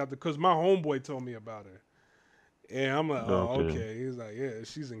of see it after because my homeboy told me about her. And I'm like, oh, Okay. okay. He's like, yeah,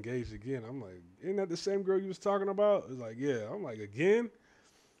 she's engaged again. I'm like, isn't that the same girl you was talking about? He's like, yeah. I'm like, again?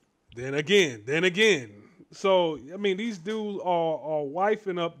 Then again, then again. So I mean, these dudes are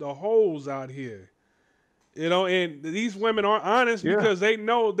wifing up the hoes out here. You know, and these women aren't honest Yeah. because they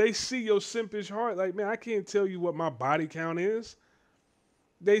know they see your simpish heart. Like, man, I can't tell you what my body count is.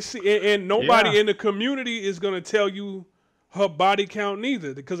 They see, and Yeah. nobody in the community is gonna tell you her body count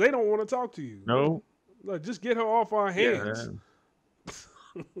neither because they don't want to talk to you. No. Like, just get her off our hands.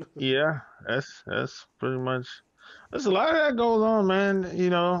 Yeah. Yeah. That's pretty much. There's a lot of that goes on, man. You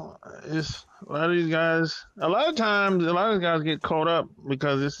know, it's a lot of these guys. A lot of times, a lot of guys get caught up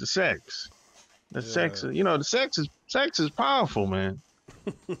because it's the sex. The sex, Yeah, you know, the sex is powerful, man.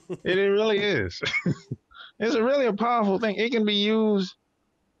 It really is. It's really a powerful thing. It can be used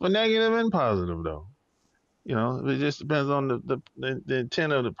for negative and positive, though. You know, it just depends on the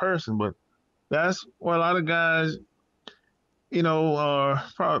intent of the person. But that's what a lot of guys, you know, are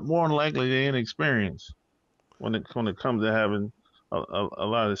probably more than likely they inexperienced when it comes to having a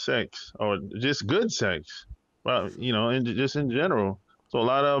lot of sex or just good sex. Well, you know, and just in general. So a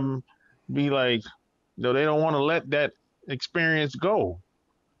lot of them be like, you know, they don't want to let that experience go.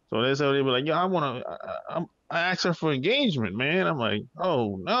 So they say they be like, yeah, I asked her for engagement, man. I'm like,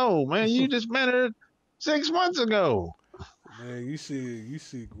 oh no, man, you just met her 6 months ago. man, you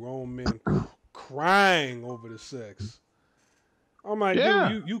see grown men crying over the sex. I'm like, dude,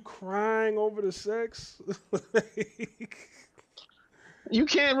 Yeah, you crying over the sex? you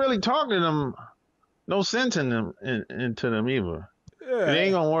can't really talk to them, no sense in them into them either. It Yeah.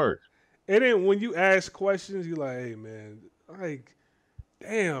 ain't gonna work. And then when you ask questions, you like, hey man, like,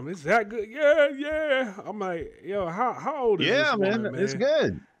 damn, is that good? Yeah, yeah. I'm like, yo, how old is this Yeah, man, woman, it's man?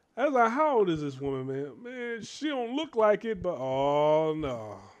 good. I was like, how old is this woman, man? Man, she don't look like it, but oh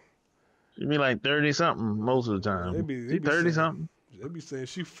no. She be like 30 something most of the They time. be they She be 30 saying something. they be saying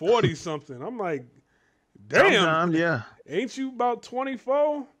she 40 something. I'm like, damn, Sometimes, yeah. ain't you about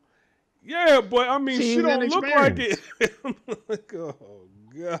 24? Yeah, but I mean, she She's don't look like it. inexperienced. I'm like, oh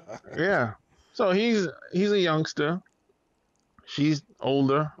god. Yeah. So he's a youngster. She's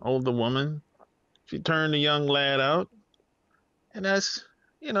older woman. She turned the young lad out, and that's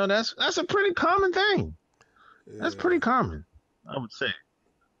that's a pretty common thing. That's Yeah, pretty common, I would say.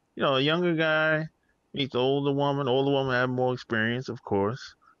 You know, a younger guy meets an older woman. Older woman have more experience, of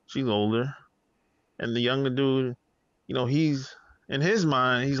course. She's older, and the younger dude, you know, he's in his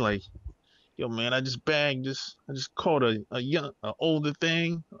mind, he's like, yo, man, I just bagged this. I just caught a older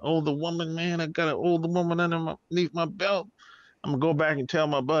thing, older woman, man. I got an older woman underneath my belt. I'm gonna go back and tell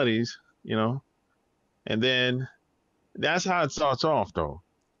my buddies, you know, and then that's how it starts off, though,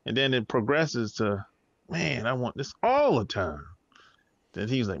 and then it progresses to, man, I want this all the time. Then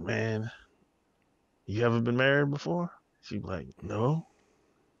he's like, man, you ever been married before? She's like, no.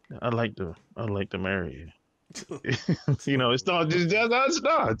 I'd like to marry you. You know, it starts just that's how it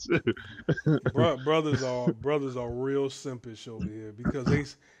starts. brothers are real simpish over here because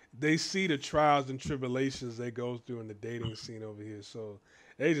they see the trials and tribulations they go through in the dating scene over here. So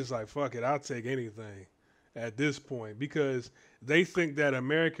they just like fuck it, I'll take anything at this point because they think that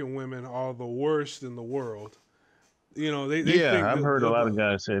American women are the worst in the world. You know, they Yeah, think I've that heard a lot of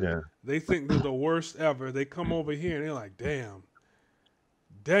guys say that. they're the worst ever. They come over here and they're like, damn,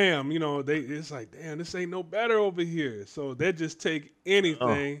 you know, it's like, damn, this ain't no better over here. So they just take Oh,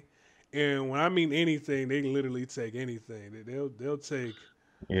 anything, and when I mean anything, they literally take anything. They'll take,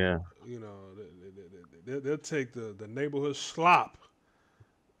 yeah. you know, they'll take the neighborhood slop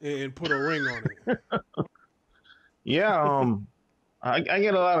and put a ring on it. Yeah, I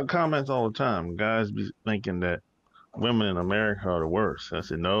get a lot of comments all the time. Guys be thinking that women in America are the worst. I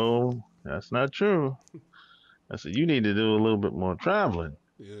said, no, that's not true. I said, you need to do a little bit more traveling.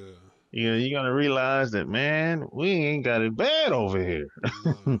 Yeah, You know, you gotta realize that, man, we ain't got it bad over here.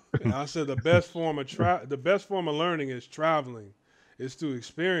 no. And I said the best form of learning is traveling. It's through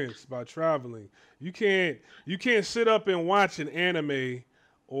experience by traveling. You can't sit up and watch an anime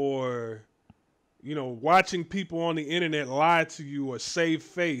or you know, watching people on the internet lie to you or save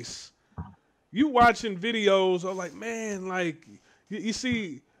face. You watching videos are like, man, like you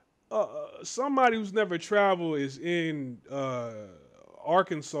see, somebody who's never traveled is in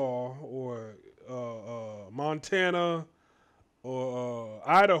Arkansas or Montana or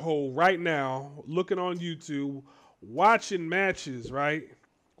Idaho right now, looking on YouTube, watching matches, right?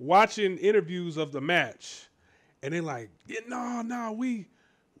 Watching interviews of the match, and they're like, yeah, no,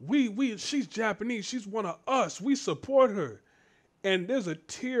 She's Japanese. She's one of us. We support her. And there's a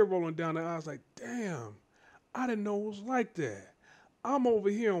tear rolling down the eyes. Like, damn, I didn't know it was like that. I'm over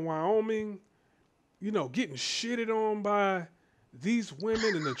here in Wyoming, getting shitted on by these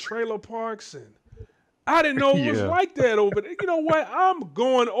women in the trailer parks, and I didn't know it was Yeah. like that over there. You know what? I'm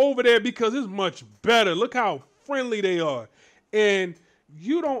going over there because it's much better. Look how friendly they are. And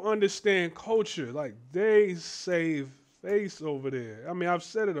you don't understand culture. Like, they save face over there. I mean, I've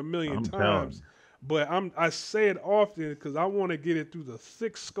said it a million I'm telling times, but I say it often because I want to get it through the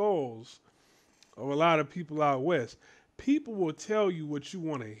thick skulls of a lot of people out west. People will tell you what you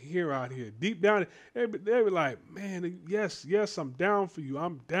want to hear out here. Deep down, they be like, man, yes, yes, I'm down for you.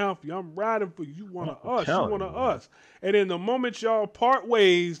 I'm down for you. I'm riding for you. You one you. of I'm us. You one telling of you, man. us. And then the moment y'all part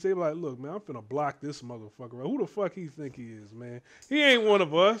ways, they be like, look, man, I'm finna block this motherfucker. Who the fuck he think he is, man? He ain't one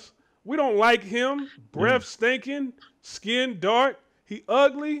of us. We don't like him. Yeah. Breath stinking, skin dark. He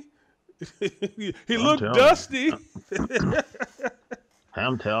ugly. He I'm look telling you. dusty.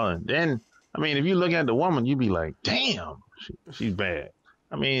 I'm telling. Then, I mean, if you look at the woman, you be like, damn, she's bad.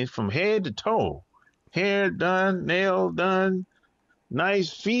 I mean, from head to toe, hair done, nail done,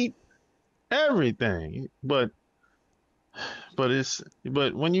 nice feet, everything. But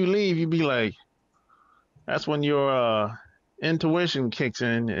when you leave, you be like, that's when your intuition kicks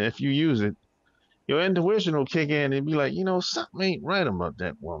in. If you use it, your intuition will kick in and be like, something ain't right about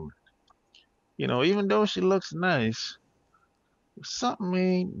that woman. Even though she looks nice, something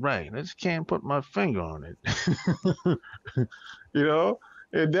ain't right. I just can't put my finger on it. you know,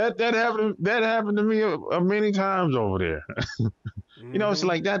 and that happened to me many times over there. It's Mm-hmm.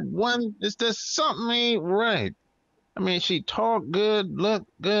 like that one. It's just something ain't right. I mean, she talked good, looked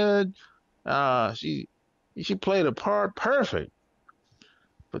good. She played a part perfect.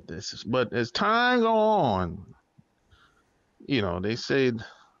 But as time go on, they say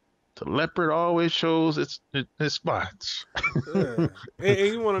the leopard always shows its spots. Yeah. And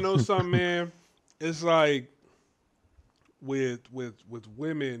you want to know something, man? It's like with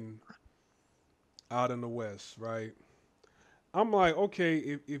women out in the West, right? I'm like,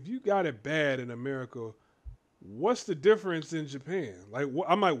 okay, if you got it bad in America, what's the difference in Japan? Like,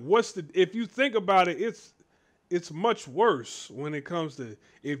 I'm like, what's the? If you think about it, it's much worse when it comes to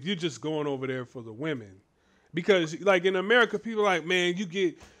if you're just going over there for the women, because like in America, people are like, man,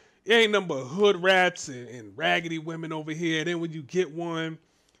 it ain't nothing but hood rats and raggedy women over here. And then when you get one,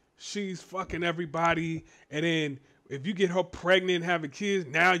 she's fucking everybody, and then if you get her pregnant and having kids,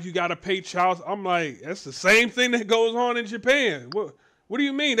 now you gotta pay child. I'm like, that's the same thing that goes on in Japan. What do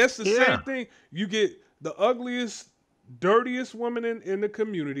you mean? That's the same Yeah, thing. You get the ugliest, dirtiest woman in the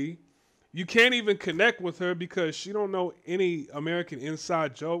community. You can't even connect with her because she don't know any American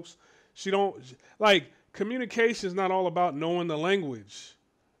inside jokes. She don't like communication is not all about knowing the language.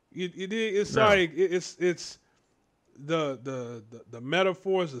 It's no, like it's the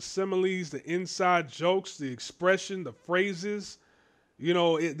metaphors, the similes, the inside jokes, the expression, the phrases.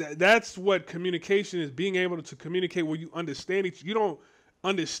 That's what communication is. Being able to communicate where you understand each. You don't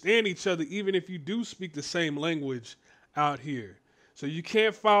understand each other even if you do speak the same language out here. So you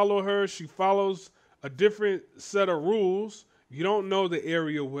can't follow her. She follows a different set of rules. You don't know the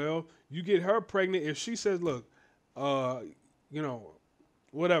area well. You get her pregnant. If she says, "Look, uh, you know,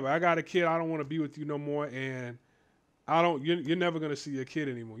 whatever. I got a kid. I don't want to be with you no more," and I don't. You're never gonna see your kid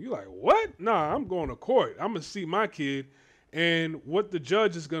anymore. You're like, what? Nah, I'm going to court. I'm gonna see my kid, and what the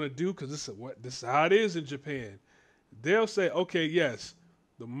judge is gonna do because this is how it is in Japan. They'll say, okay, yes,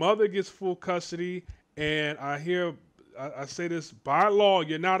 the mother gets full custody, and I say this by law,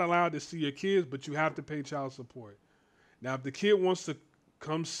 you're not allowed to see your kids, but you have to pay child support. Now, if the kid wants to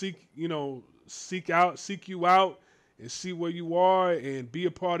come seek you out, and see where you are, and be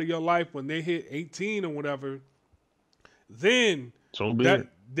a part of your life when they hit 18 or whatever, then so be it.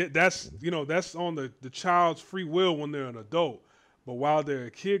 that's on the child's free will when they're an adult. But while they're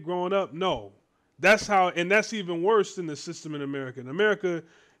a kid growing up, no. That's how, and that's even worse than the system in America. In America,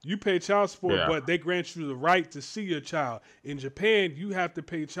 you pay child support, Yeah, but they grant you the right to see your child. In Japan, you have to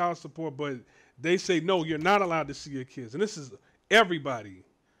pay child support, but they say no, you're not allowed to see your kids. And this is everybody.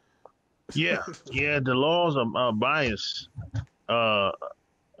 yeah, yeah. The laws are biased, uh,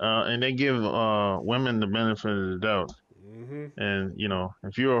 and they give women the benefit of the doubt. Hmm. And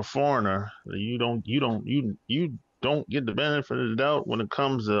if you're a foreigner, you don't get the benefit of the doubt when it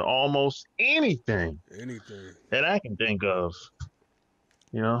comes to almost anything Anything. that I can think of.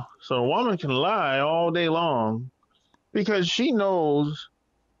 So a woman can lie all day long because she knows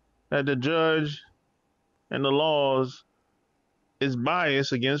that the judge and the laws is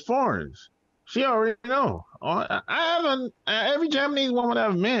biased against foreigners. She already know. I haven't. Every Japanese woman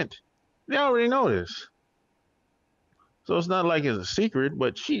I've met, they already know this. So it's not like it's a secret.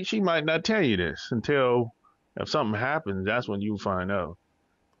 But she might not tell you this until if something happens. That's when you find out.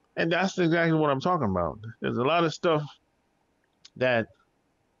 And that's exactly what I'm talking about. There's a lot of stuff that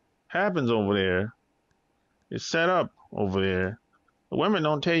happens over there. It's set up over there. The women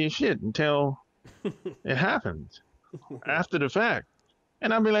don't tell you shit until it happens after the fact.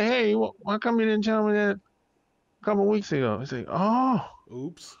 And I'll be like, hey, why come you didn't tell me that a couple of weeks ago? It's like, oh,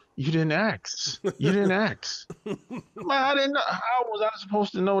 Oops. you didn't ask. You didn't ask. I'm like, I didn't know. How was I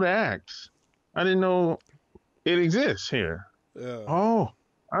supposed to know to ask? I didn't know it exists here. Yeah. Oh,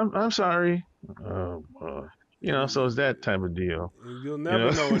 I'm sorry. So it's that type of deal. And you'll You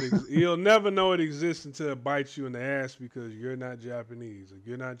never know? know you'll never know it exists until it bites you in the ass because you're not Japanese or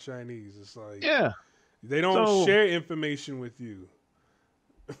you're not Chinese. It's like Yeah. they don't So share information with you.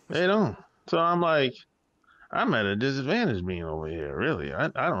 they don't. So I'm like, I'm at a disadvantage being over here. Really, I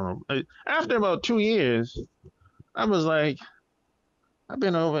don't know. After about 2 years, I was like, I've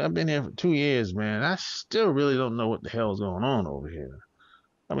been here for 2 years, man. I still really don't know what the hell's going on over here.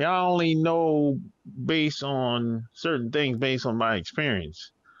 I mean, I only know based on certain things based on my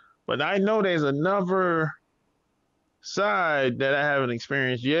experience. But I know there's another side that I haven't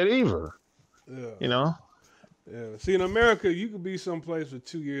experienced yet either. Yeah. You know? Yeah. See, in America, you could be someplace for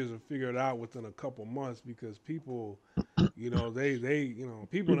 2 years and figure it out within a couple months because people,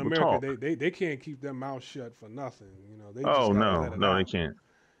 people in People America, talk. they can't keep their mouth shut for nothing. They just Oh gotta let no, it no, they out. can't.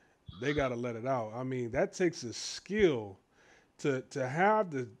 They gotta let it out. I mean, that takes a skill to have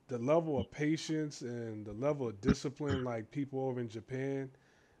the level of patience and the level of discipline like people over in Japan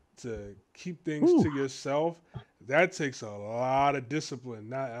to keep things Whew. to yourself. That takes a lot of discipline.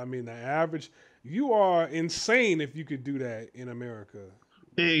 Not, I mean, the average, you are insane if you could do that in America.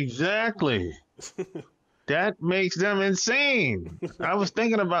 Exactly. That makes them insane.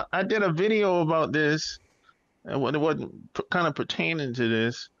 I did a video about this, and what it wasn't kind of pertaining to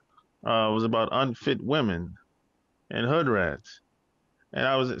this was about unfit women and hood rats. And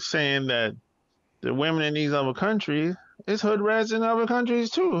I was saying that the women in these other countries, it's hood rats in other countries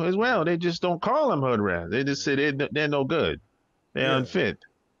too, as well. They just don't call them hood rats. They just say they're no good. They're Yeah, unfit.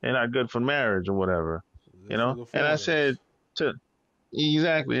 They're not good for marriage or whatever. this is the And I said foreigners. to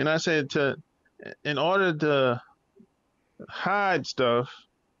exactly, and I said to in order to hide stuff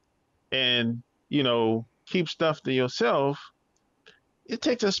and keep stuff to yourself, it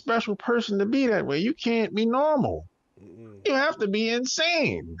takes a special person to be that way. You can't be normal. Mm-mm, You have to be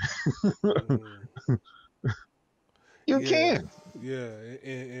insane. mm-mm. You Yeah, can't. yeah.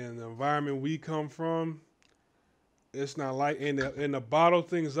 In the environment we come from, it's not like and the bottle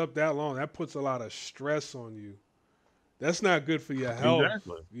things up that long. That puts a lot of stress on you. That's not good for your health,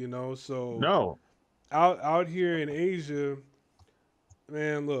 Exactly. So No. out here in Asia,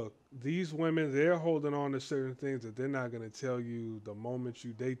 man, look, these women they're holding on to certain things that they're not gonna tell you the moment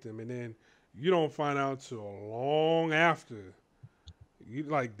you date them, and then you don't find out till long after. You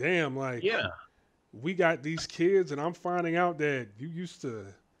like, damn, like Yeah. we got these kids, and I'm finding out that you used to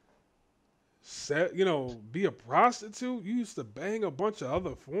be a prostitute. You used to bang a bunch of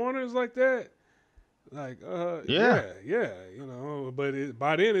other foreigners like that. Like, Yeah. yeah, but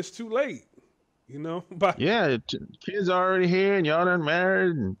by then it's too late, But Yeah. Kids are already here and y'all done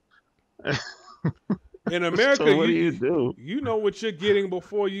married. And in America, so what do you you do? you know what you're getting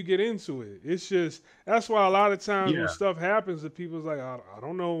before you get into it. It's just that's why a lot of times when Yeah. stuff happens, that people's like, I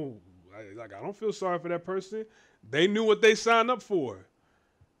don't know, I don't feel sorry for that person. They knew what they signed up for.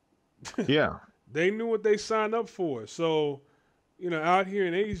 Yeah. They knew what they signed up for. So, out here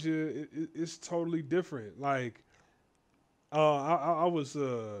in Asia, it's totally different. Like, I was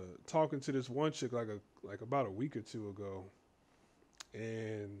talking to this one chick like about a week or two ago,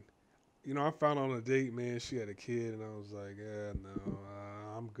 and I found on a date, man. She had a kid, and I was like, yeah, no,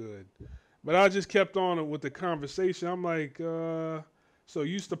 I'm good. But I just kept on with the conversation. I'm like, so you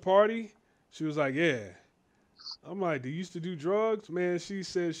used to party? She was like, yeah. I'm like, do you used to do drugs? Man, she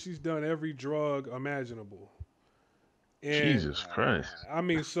says she's done every drug imaginable. And Jesus Christ. I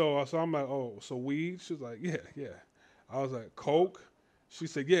mean, so I'm like, oh, so weed? She was like, yeah, yeah. I was like, coke? She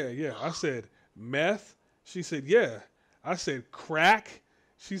said, yeah, yeah. I said, meth? She said, yeah. I said, crack?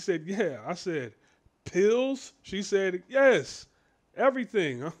 She said, yeah. I said, pills? She said, yes.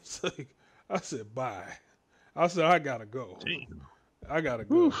 Everything. I said, bye. I said, I gotta go. Damn. I gotta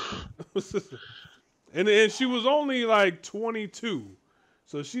go. Oof. And she was only like 22.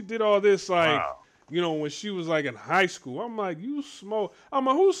 So she did all this like, Wow. when she was like in high school. I'm like, you smoke. I'm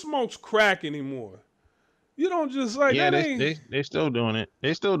like, who smokes crack anymore? You don't just like Yeah, that ain't they still doing it.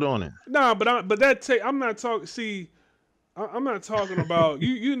 They still doing it. nah. But that take. I'm not talking. See, I'm not talking about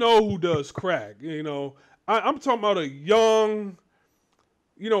you. You know who does crack? You know, I'm talking about a young,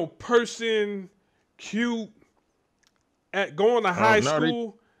 person, cute, at going to Oh high no,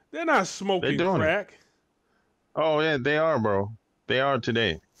 school. They're not they smoking doing it. crack. Oh yeah, they are, bro. They are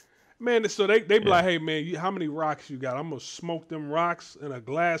today. Man, so they be Yeah, like, hey man, how many rocks you got? I'm gonna smoke them rocks in a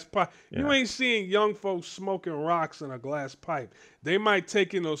glass pipe. You yeah. ain't seeing young folks smoking rocks in a glass pipe. They might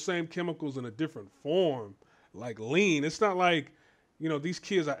take in those same chemicals in a different form, like lean. It's not like, these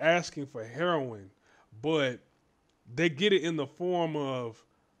kids are asking for heroin, but they get it in the form of,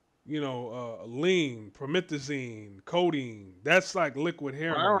 lean, promethazine, codeine. That's like liquid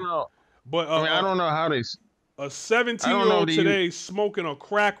Well, I don't heroin. know. But I mean, I don't know how they. a I 17 don't year know if old they use. today smoking a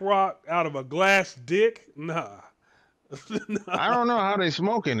crack rock out of a glass dick? Nah. I don't know how they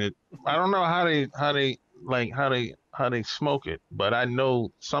smoking it. I don't know how they like how they smoke it. But I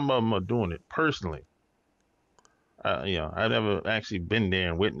know some of them are doing it personally. I never actually been there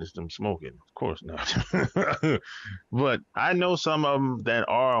and witnessed them smoking. Of course not. But I know some of them that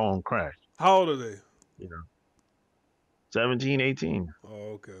are on crack. How old are they? You know, 17, 18.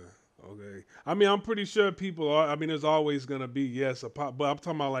 Oh, okay. Okay. I mean, I'm pretty sure people are. I mean, there's always going to be, yes, a pop, but I'm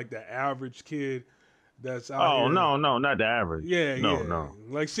talking about like the average kid that's out Oh here. no, no, not the average. Yeah, No, yeah. no,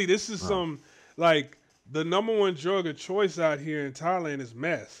 Like, see, this is no. like, the number one drug of choice out here in Thailand is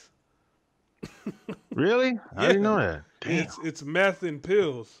meth. Really? I Yeah. didn't know that. Damn. It's meth and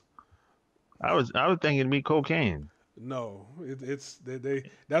pills. I was thinking it'd be cocaine. No, it's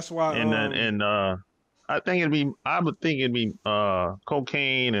that's why And I would think it'd be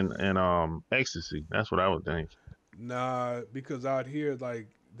cocaine and ecstasy. That's what I would think. nah, because out here, like,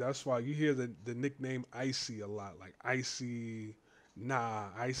 that's why you hear the nickname Icy a lot, like Icy, nah,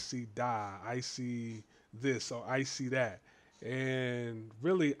 Icy die, Icy this or Icy that, and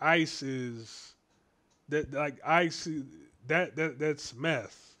really Ice is that like Icy that's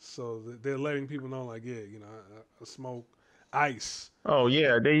meth. So they're letting people know, like, yeah, I smoke ice. Oh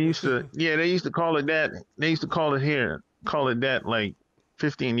yeah, they used to call it that. They used to call it that like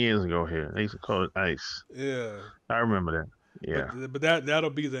 15 years ago here. They used to call it ice. Yeah, I remember that. Yeah. but that'll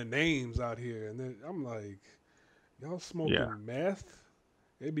be their names out here, and then I'm like, y'all Yeah. smoking meth?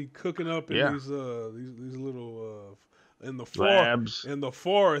 They be cooking up in Yeah. these little Labs. in the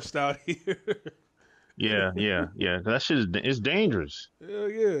forest out here. Yeah, yeah, yeah. 'Cause that shit it's dangerous. Hell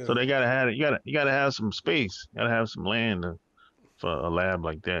yeah, So they gotta have it. You gotta have some space. You gotta have some land for a lab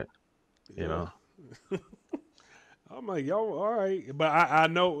like that. You yeah. know. I'm like, yo, all right, but I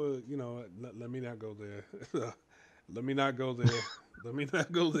know, let me not go there. Let me not go there. Let me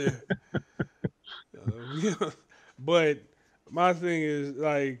not go there. Yeah. But my thing is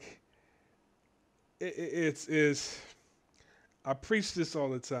like, it's I preach this all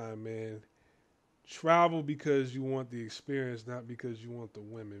the time, man. Travel because you want the experience, not because you want the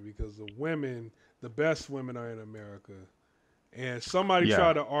women. Because the best women are in America. And somebody Yeah.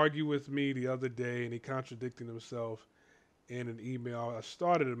 tried to argue with me the other day, and he contradicted himself in an email. I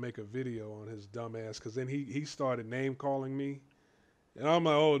started to make a video on his dumbass because then he started name calling me, and I'm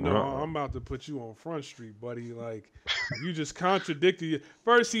like, oh no, Uh-oh. I'm about to put you on Front Street, buddy. Like, you just contradicted you.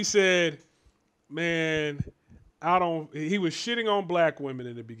 First he said, man, I don't. He was shitting on black women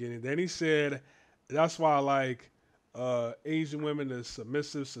in the beginning. Then he said, that's why I like Asian women. They're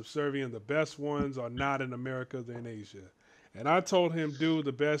submissive, subservient. The best ones are not in America; they're in Asia. And I told him, dude,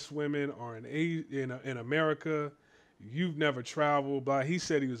 the best women are in America. You've never traveled, but he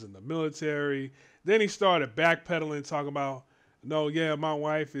said he was in the military. Then he started backpedaling, talking about, no, yeah, my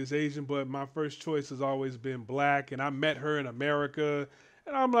wife is Asian, but my first choice has always been black, and I met her in America.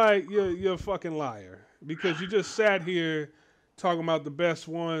 And I'm like, you're a fucking liar because you just sat here talking about the best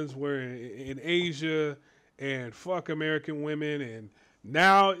ones were in Asia and fuck American women, and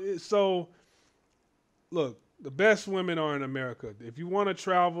now so look. The best women are in America. If you want to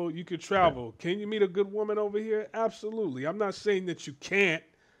travel, you can travel. Can you meet a good woman over here? Absolutely. I'm not saying that you can't.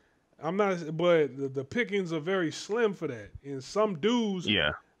 I'm not, but the pickings are very slim for that. And some dudes,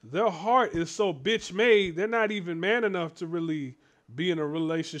 Yeah. their heart is so bitch made, they're not even man enough to really be in a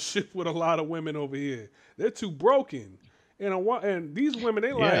relationship with a lot of women over here. They're too broken. And these women,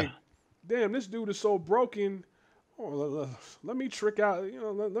 they Yeah. like, damn, this dude is so broken. Oh, let me trick out,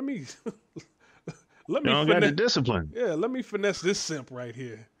 let me let They me don't got the finesse. discipline. Yeah, let me finesse this simp right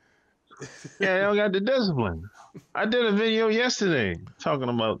here. Yeah, they don't got the discipline. I did a video yesterday talking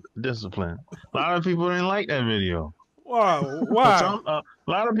about discipline. A lot of people didn't like that video. Wow, why? A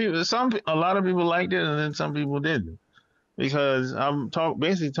lot of people liked it, and then some people didn't because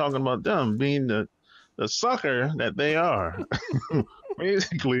basically talking about them being the the sucker that they are.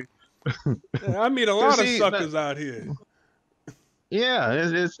 Basically, Yeah, I meet a cause lot of see, suckers out here. yeah,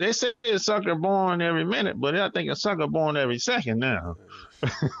 they say a sucker born every minute, but I think a sucker born every second now.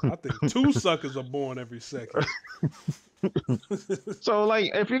 I think two suckers are born every second. So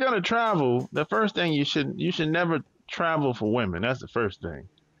like, if you're gonna travel, the first thing you should never travel for women. That's the first thing.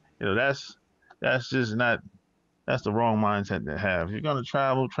 That's just not that's the wrong mindset to have. If you're gonna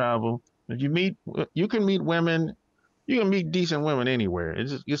travel, travel. If you can meet women. You can meet decent women anywhere.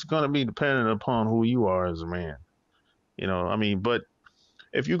 It's gonna be dependent upon who you are as a man. I mean, but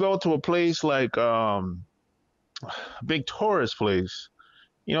if you go to a place like a big tourist place,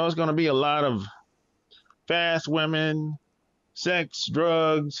 it's gonna be a lot of fast women, sex,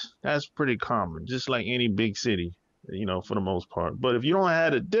 drugs. That's pretty common, just like any big city, for the most part. But if you don't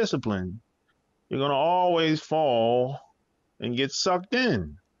have the discipline, you're gonna always fall and get sucked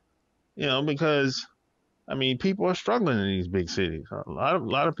in. Because I mean, people are struggling in these big cities. A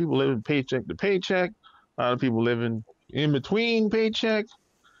lot of people living paycheck to paycheck. A lot of people living in between paychecks,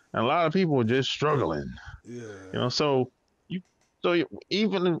 and a lot of people are just struggling. Yeah, So you,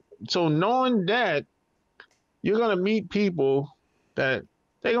 even so, knowing that you're gonna meet people that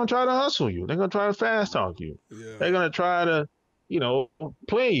they're gonna try to hustle you. They're gonna try to fast talk you. yeah, They're gonna try to, you know,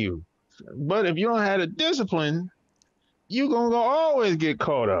 play you. But if you don't have the discipline, you're gonna always get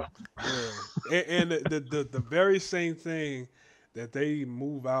caught up. yeah. And the very same thing that they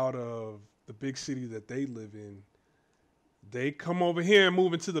move out of the big city that they live in, they come over here and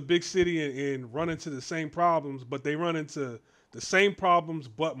move into the big city and run into the same problems, but they run into the same problems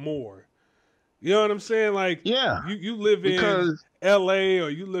but more. You know what I'm saying? Like Yeah, you live in because LA or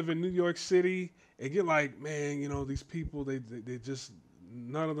you live in New York City and you're like, man, these people they just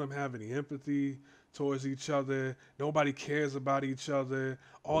none of them have any empathy towards each other. Nobody cares about each other.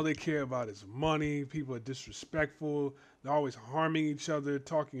 All they care about is money. People are disrespectful. They're always harming each other,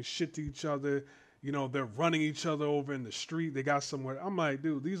 talking shit to each other. They're running each other over in the street. They got somewhere. I'm like,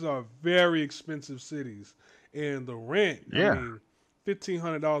 dude, these are very expensive cities. And the rent, I yeah, mean,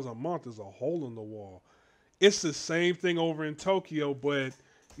 $1,500 a month is a hole in the wall. It's the same thing over in Tokyo, but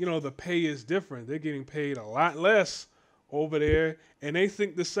the pay is different. They're getting paid a lot less over there, and they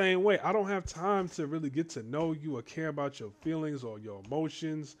think the same way. I don't have time to really get to know you or care about your feelings or your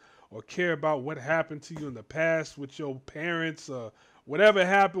emotions or care about what happened to you in the past with your parents or whatever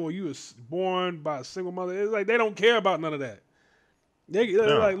happened when you was born by a single mother. It's like they don't care about none of that. They're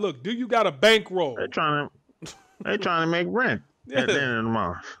no. like, look, do you got a They're bankroll? trying to they're trying to make rent at the Yeah, end of the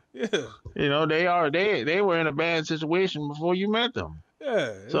month. yeah, They were in a bad situation before you met them.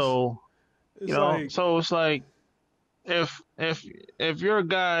 yeah. So It's like, so it's like if if if you're a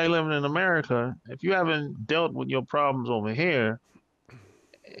guy living in America, if you haven't dealt with your problems over here,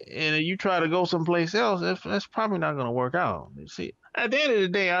 and you try to go someplace else, that's probably not going to work out. You see, at the end of the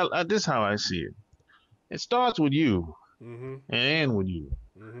day, this is how I see it. It starts with you mm-hmm, and end with you.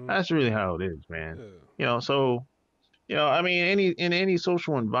 mm-hmm, That's really how it is, man. yeah, So I mean, any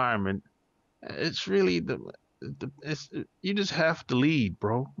social environment, it's really you just have to lead,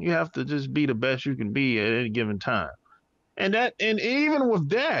 bro. You have to just be the best you can be at any given time. And even with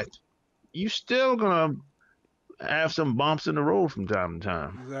that, you still gonna have some bumps in the road from time to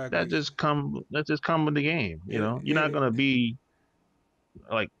time. exactly. That just come with the game. You're not And gonna be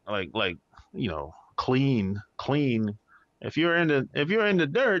like clean. If you're in the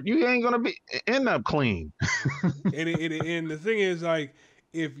dirt, you ain't gonna be end up clean. and the thing is, like,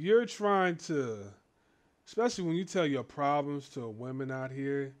 if you're trying to, especially when you tell your problems to women out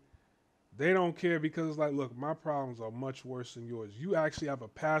here, they don't care because it's like, look, my problems are much worse than yours. You actually have a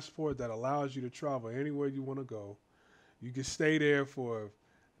passport that allows you to travel anywhere you want to go. You can stay there for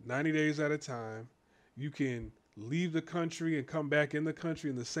 90 days at a time. You can leave the country and come back in the country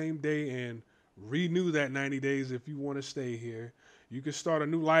in the same day and renew that 90 days if you want to stay here. You can start a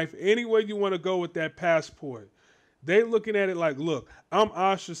new life anywhere you want to go with that passport. They looking at it like, look, I'm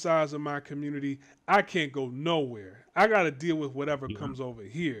ostracized in my community. I can't go nowhere. I got to deal with whatever Yeah. comes over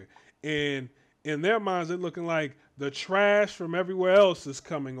here. And in their minds, they're looking like the trash from everywhere else is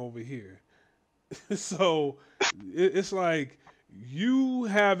coming over here. So it's like you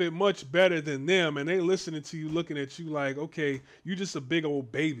have it much better than them, and they listening to you, looking at you like, okay, you just a big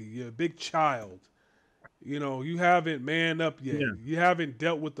old baby, you're a big child. You haven't manned up yet. Yeah. You haven't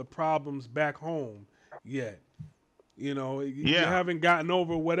dealt with the problems back home yet. You Yeah. haven't gotten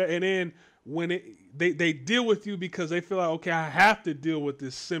over whatever. And then when they deal with you because they feel like, okay, I have to deal with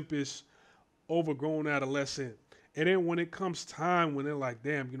this simpish, overgrown adolescent. And then when it comes time when they're like,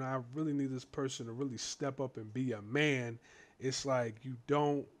 damn, I really need this person to really step up and be a man, it's like you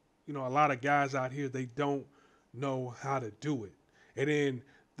don't a lot of guys out here, they don't know how to do it, and then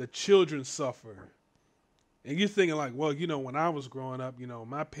the children suffer. And you're thinking like, well, when I was growing up,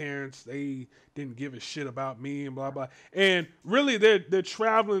 my parents, they didn't give a shit about me and blah blah. And really, they're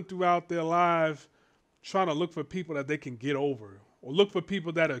traveling throughout their lives trying to look for people that they can get over, or look for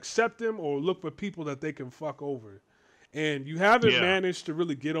people that accept them, or look for people that they can fuck over. And you haven't Yeah. managed to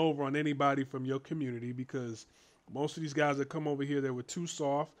really get over on anybody from your community, because most of these guys that come over here, they were too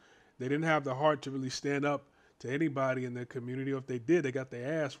soft. They didn't have the heart to really stand up to anybody in their community. Or if they did, they got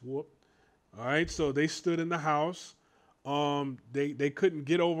their ass whooped. All right, so they stood in the house. They couldn't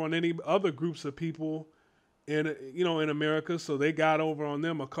get over on any other groups of people in America, so they got over on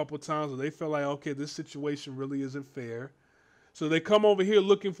them a couple times. And they felt like, okay, this situation really isn't fair. So they come over here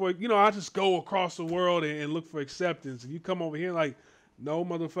looking for, I just go across the world and look for acceptance. And you come over here like, no,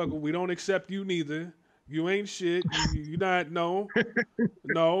 motherfucker, we don't accept you neither. You ain't shit. You not, no,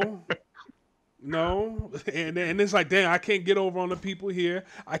 no, no. And it's like, damn, I can't get over on the people here.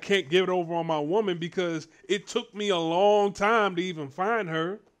 I can't get over on my woman because it took me a long time to even find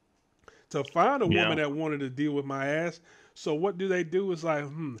her, to find a Yeah. woman that wanted to deal with my ass. So what do they do? Is like,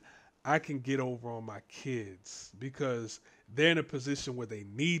 I can get over on my kids because they're in a position where they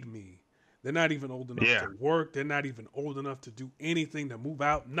need me. They're not even old enough Yeah. to work. They're not even old enough to do anything, to move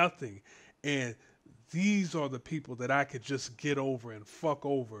out, nothing. And these are the people that I could just get over and fuck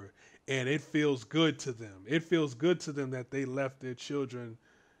over. And it feels good to them. It feels good to them that they left their children,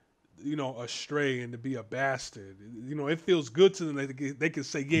 astray and to be a bastard. It feels good to them that they can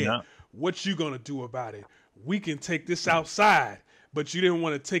say, yeah, Yeah. what you gonna do about it? We can take this outside, but you didn't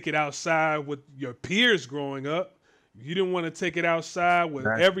want to take it outside with your peers growing up. You didn't want to take it outside with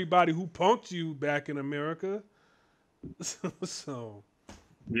Exactly. everybody who punked you back in America. So,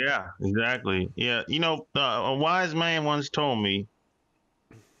 Yeah. Exactly. Yeah. A wise man once told me,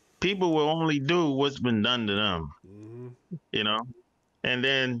 people will only do what's been done to them. mhm. You know, and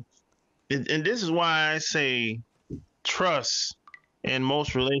then, and this is why I say trust in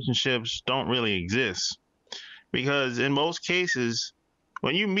most relationships don't really exist, because in most cases,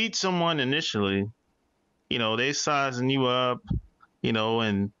 when you meet someone initially, they sizing you up,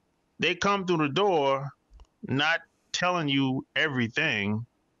 and they come through the door not telling you everything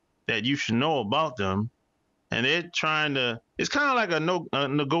that you should know about them, and they're trying to. It's kind of like a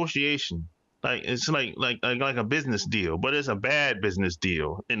negotiation. Like it's like a business deal, but it's a bad business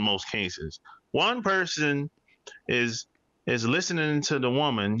deal in most cases. One person is is listening to the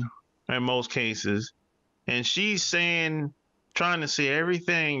woman in most cases, and she's saying, trying to say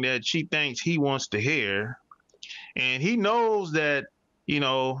everything that she thinks he wants to hear, and he knows that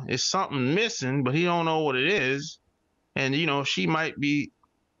it's something missing, but he don't know what it is, and she might be,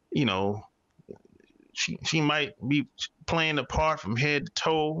 you know she might be playing the part from head to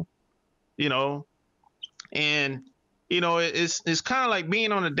toe, you know, and it's kind of like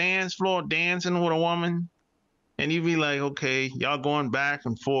being on the dance floor dancing with a woman, and you be like, okay, y'all going back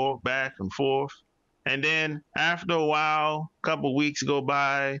and forth, and then after a while, a couple weeks go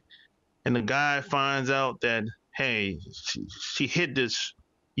by, and the guy finds out that, hey, she hid this,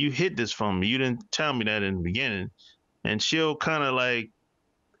 you hid this from me, you didn't tell me that in the beginning, and she'll kind of like,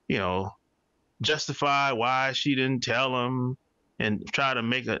 you know, justify why she didn't tell him and try to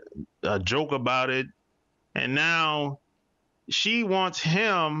make a joke about it. And now she wants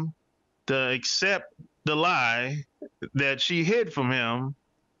him to accept the lie that she hid from him,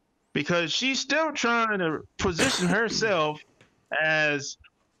 because she's still trying to position herself as,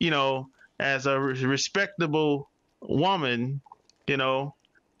 you know, as a respectable woman, you know.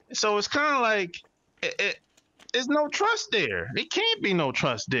 So it's kind of like there's no trust there. It can't be no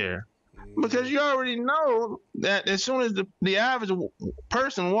trust there, because Mhm. you already know that as soon as the average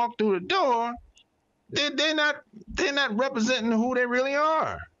person walk through the door, they're not they're not representing who they really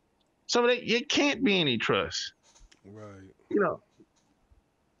are. So it can't be any trust, Right. you know.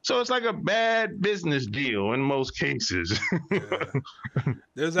 So it's like a bad business deal in most cases. Yeah.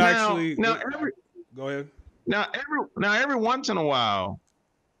 There's now, actually. now every Go ahead. every once in a while,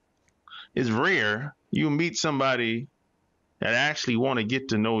 it's rare you meet somebody that actually want to get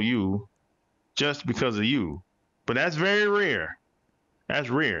to know you just because of you. But that's very rare. That's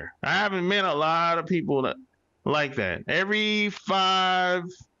rare. I haven't met a lot of people that like that. Every 5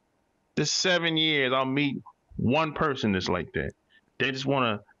 to 7 years, I'll meet one person that's like that. They just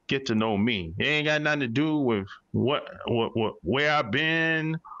want to get to know me. It ain't got nothing to do with what where I've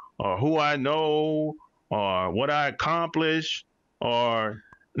been, or who I know, or what I accomplished, or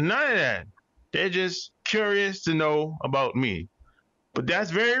none of that. They're just curious to know about me. But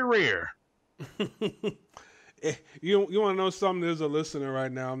that's very rare. You want to know something? There's a listener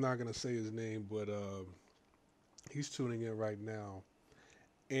right now. I'm not gonna say his name, but he's tuning in right now,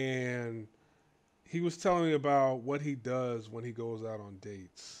 and he was telling me about what he does when he goes out on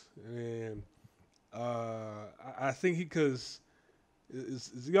dates, and I think because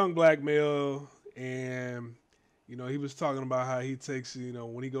is a young black male, and he was talking about how he takes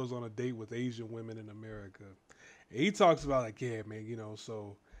when he goes on a date with Asian women in America, and he talks about like, yeah, man,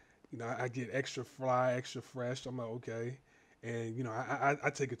 so I get extra fly, extra fresh. I'm like, okay, and I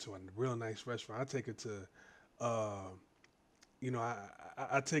take it to a real nice restaurant. I take it to uh,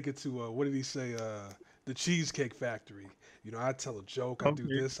 I take it to what did he say? The Cheesecake Factory. I tell a joke. I do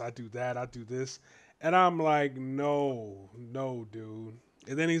Okay. this. I do that. I do this, and I'm like, no, no, dude.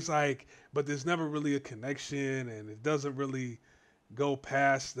 And then he's like, but there's never really a connection, and it doesn't really go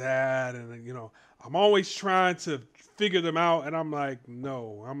past that. And I'm always trying to figure them out, and I'm like,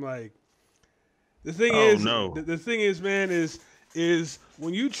 no. I'm like, the thing Oh is, no. the thing is, man, is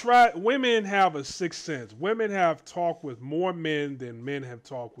when you try, women have a sixth sense. Women have talked with more men than men have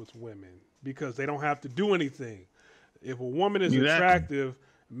talked with women because they don't have to do anything. If a woman is Exactly. attractive,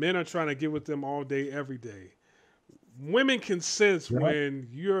 men are trying to get with them all day, every day. Women can sense Yep. when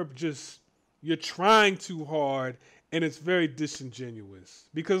you're trying too hard and it's very disingenuous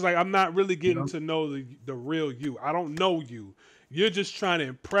because like I'm not really getting Yep. to know the real you. I don't know you. You're just trying to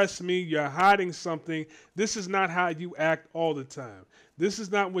impress me. You're hiding something. This is not how you act all the time. This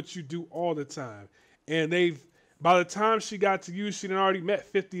is not what you do all the time. And by the time she got to you, she'd already met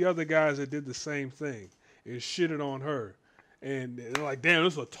 50 other guys that did the same thing and shitted on her. And they're like, damn,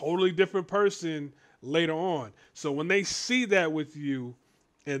 this is a totally different person later on. So when they see that with you,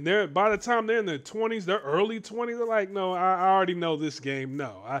 and they're by the time they're in their 20s, their early 20s, they're like, no, I already know this game.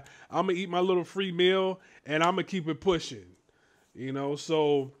 No, I'm gonna eat my little free meal and I'm gonna keep it pushing.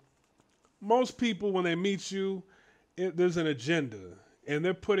 So most people when they meet you, there's an agenda and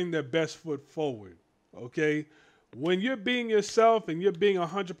they're putting their best foot forward. Okay, when you're being yourself and you're being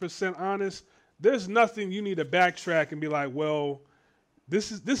 100% honest, there's nothing you need to backtrack and be like, well,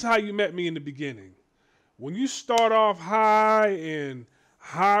 this is how you met me in the beginning. When you start off high and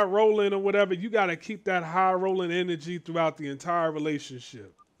high rolling or whatever, you got to keep that high rolling energy throughout the entire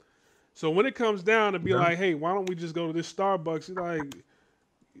relationship. So when it comes down to be Yep. like, hey, why don't we just go to this Starbucks? You're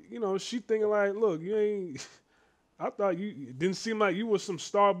like, she thinking like, look, you ain't. I thought it didn't seem like you was some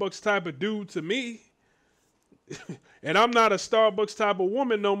Starbucks type of dude to me, and I'm not a Starbucks type of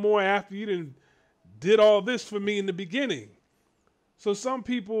woman no more after you did all this for me in the beginning. So some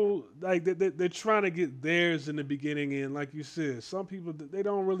people like they're trying to get theirs in the beginning, and like you said, some people they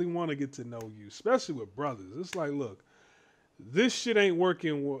don't really want to get to know you, especially with brothers. It's like, look, this shit ain't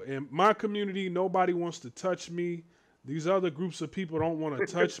working in my community. Nobody wants to touch me. These other groups of people don't want to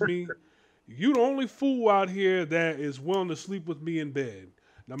touch me. You the only fool out here that is willing to sleep with me in bed.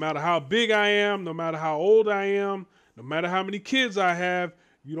 No matter how big I am, no matter how old I am, no matter how many kids I have,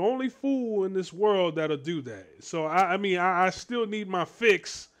 you the only fool in this world that'll do that. So I mean I still need my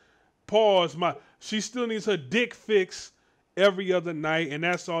fix. Pause. She still needs her dick fix every other night, and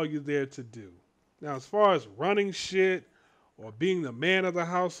that's all you're there to do. Now, as far as running shit or being the man of the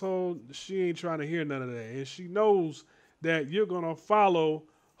household, she ain't trying to hear none of that, and she knows that you're gonna follow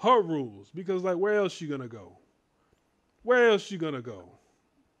her rules because, like, where else she gonna go? Where else she gonna go?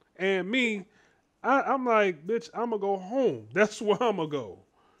 And me, I'm like, bitch, I'm gonna go home. That's where I'm gonna go.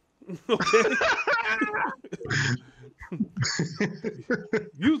 Okay?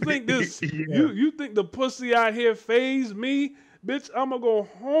 You think this? Yeah. You think the pussy out here phase me, bitch? I'm gonna go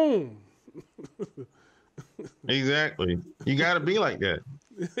home. Exactly. You got to be like that.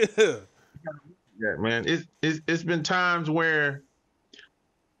 Yeah. Yeah, man. It's been times where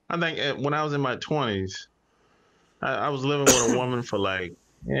I think when I was in my 20s, I was living with a woman for like,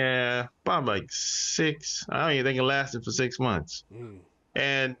 yeah, probably like six. I don't even think it lasted for 6 months. Mm.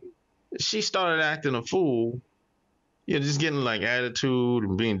 And she started acting a fool, just getting like attitude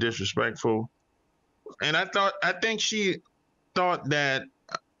and being disrespectful. And I think she thought that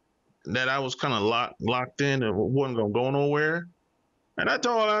I was kind of locked in and wasn't gonna go nowhere. And I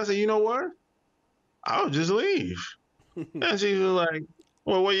told her, I said, you know what? I'll just leave. And she was like,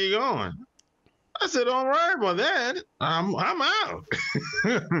 well, where you going? I said, all right, well then I'm out.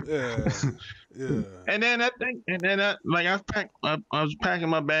 Yeah. Yeah. I was packing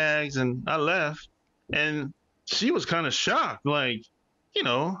my bags and I left, and she was kind of shocked, like,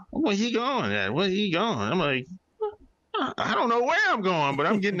 where he going at? Where he going? I'm like, I don't know where I'm going, but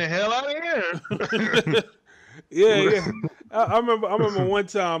I'm getting the hell out of Yeah, yeah. I remember one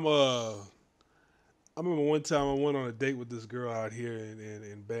time remember one time I went on a date with this girl out here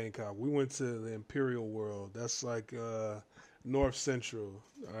in Bangkok. We went to the Imperial World. That's like North Central.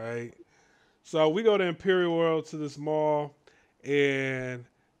 All right. So we go to Imperial World to this mall, and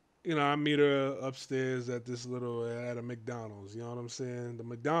I meet her upstairs at this little at a McDonald's. You know what I'm saying? The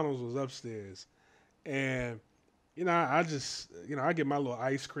McDonald's was upstairs, and I just I get my little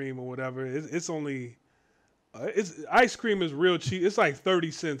ice cream or whatever. It's only it's ice cream is real cheap. It's like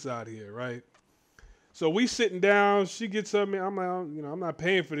 30 cents out here, right? So we sitting down. She gets up me. I'm like, I'm not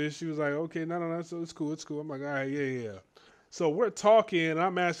paying for this. She was like, okay, no. So it's cool. It's cool. I'm like, all right, yeah. So we're talking. And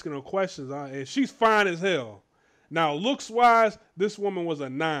I'm asking her questions, and she's fine as hell. Now, looks wise, this woman was a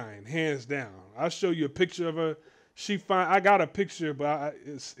 9, hands down. I'll show you a picture of her. She fine. I got a picture, but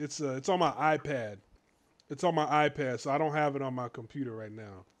it's on my iPad. It's on my iPad, so I don't have it on my computer right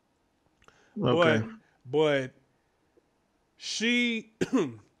now. Okay. But she,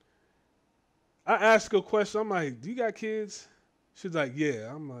 I asked her a question. I'm like, "Do you got kids?" She's like,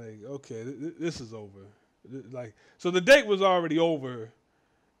 "Yeah." I'm like, "Okay, this is over." Like, so the date was already over,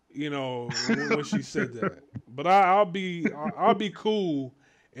 when she said that. But I'll be cool,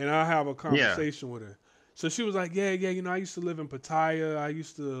 and I'll have a Yeah. conversation with her. So she was like, yeah. I used to live in Pattaya. I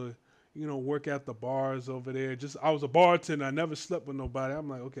used to, work at the bars over there. I was a bartender. I never slept with nobody. I'm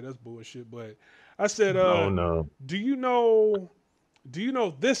like, okay, that's bullshit. But I said, Oh no. do you know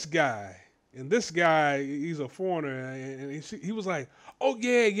this guy? And this guy, he's a foreigner. And he was like, oh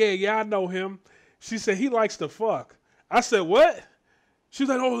yeah, I know him. She said he likes to fuck. I said, what? She was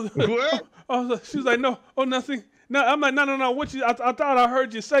like, What? she was like, no, nothing. No, I'm like, no. What I thought I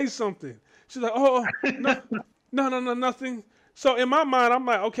heard you say something. She's like, no, nothing. So in my mind, I'm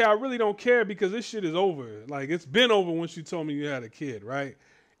like, okay, I really don't care because this shit is over. Like, it's been over when she told me you had a kid, right?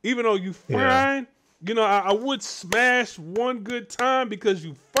 Even though you fine, I would smash one good time because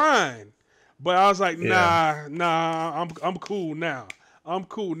you fine. But I was like, nah, I'm cool now. I'm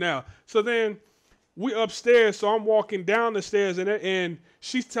cool now. So then we upstairs, so I'm walking down the stairs, and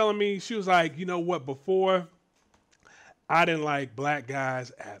she's telling me, she was like, you know what, before, I didn't like black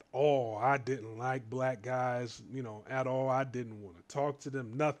guys at all. I didn't like black guys, at all. I didn't want to talk to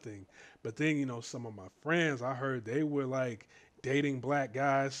them, nothing. But then, some of my friends, I heard they were like dating black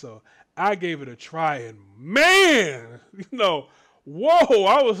guys, so I gave it a try, and man, whoa,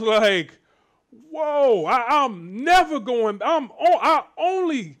 I was like, whoa, I'm never going, I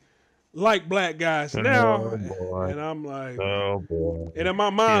only like black guys now, Oh boy. and I'm like, Oh boy. and in my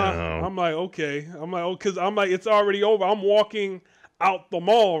mind, I'm like, okay, because I'm like, it's already over. I'm walking out the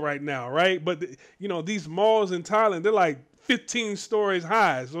mall right now, right? But these malls in Thailand, they're like 15 stories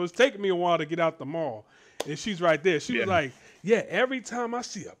high, so it's taking me a while to get out the mall. And she's right there. She was like, yeah, every time I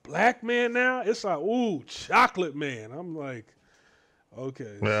see a black man now, it's like, ooh, chocolate man. I'm like,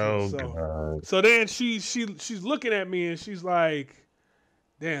 okay. So then she's looking at me and she's like,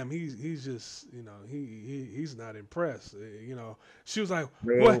 damn, he's just, he's not impressed. She was like,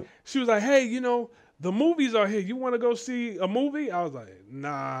 what? She was like, hey, the movies are here. You want to go see a movie? I was like,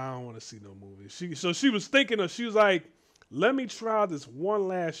 nah, I don't want to see no movie. So she was she was like, let me try this one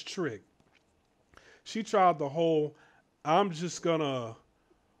last trick. She tried the whole, I'm just gonna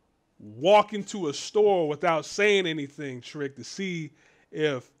walk into a store without saying anything trick to see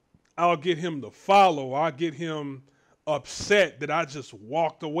if I'll get him to follow. I'll get him upset that I just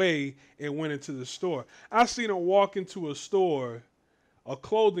walked away and went into the store. I seen her walk into a store, a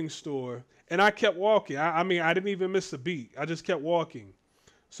clothing store, and I kept walking. I mean, I didn't even miss a beat. I just kept walking.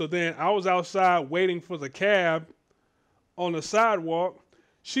 So then I was outside waiting for the cab on the sidewalk.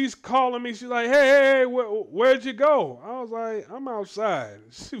 She's calling me. She's like, hey, where'd you go? I was like, I'm outside.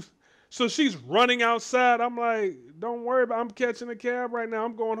 So she's running outside. I'm like, don't worry about it. I'm catching a cab right now.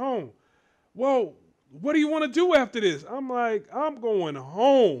 I'm going home. Whoa, what do you want to do after this? I'm like, I'm going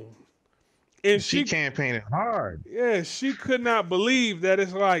home. And she campaigned hard. Yeah, she could not believe that.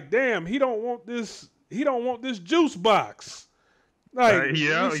 It's like, damn, he don't want this juice box. Like,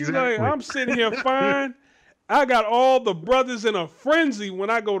 yeah, she's exactly. like, I'm sitting here fine. I got all the brothers in a frenzy when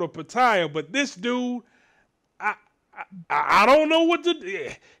I go to Pattaya, but this dude, I don't know what to do.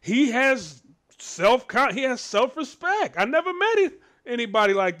 He has self-respect. I never met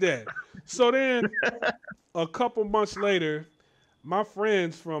anybody like that. So then, a couple months later, my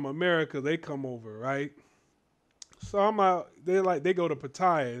friends from America, they come over, right? So I'm out. They go to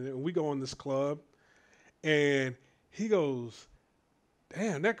Pattaya, and we go in this club, and he goes,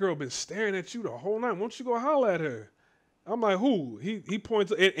 damn, that girl been staring at you the whole night. Why don't you go holler at her? I'm like, who? He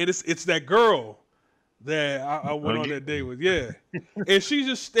points, and it's that girl that I went on that date with. Yeah. And she's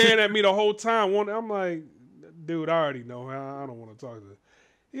just staring at me the whole time. I'm like, dude, I already know her. I don't want to talk to her.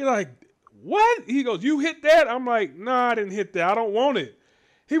 He like, what? He goes, you hit that? I'm like, nah, I didn't hit that. I don't want it.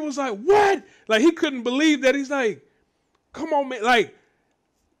 He was like, what? Like, he couldn't believe that. He's like, come on, man. Like,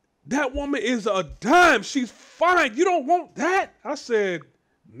 that woman is a dime. She's fine. You don't want that? I said,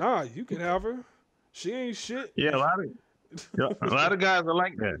 nah, you can have her. She ain't shit. Yeah, a lot of guys are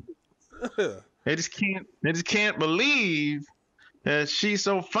like that. They just can't believe that she's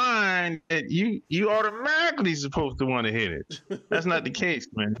so fine that you automatically supposed to want to hit it. That's not the case,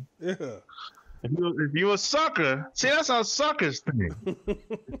 man. Yeah. If you're a sucker, see, that's how suckers think.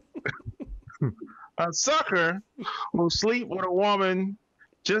 A sucker will sleep with a woman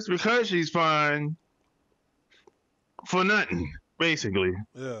just because she's fine for nothing, basically.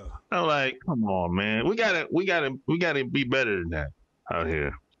 Yeah. I'm like, come on, man. We gotta be better than that out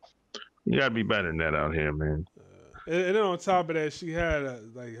here. You gotta be better than that out here, man. And then on top of that, she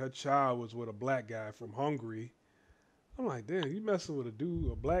had like her child was with a black guy from Hungary. I'm like, damn, you messing with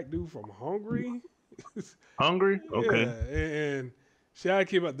a black dude from Hungary? Hungry? Okay. Yeah, and she had to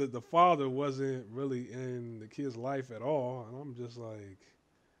keep up. The father wasn't really in the kid's life at all, and I'm just like,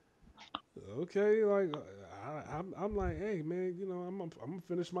 okay, like I'm like, hey man, I'm gonna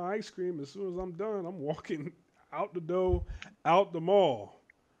finish my ice cream as soon as I'm done. I'm walking out the door, out the mall,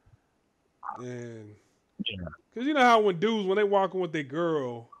 and Yeah. because you know how when dudes when they walking with their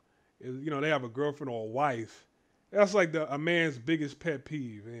girl, they have a girlfriend or a wife. That's like a man's biggest pet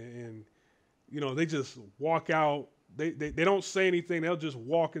peeve, and they just walk out. They don't say anything. They'll just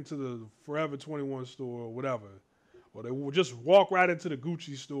walk into the Forever 21 store or whatever, or they will just walk right into the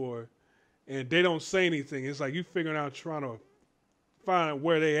Gucci store, and they don't say anything. It's like you figuring out trying to find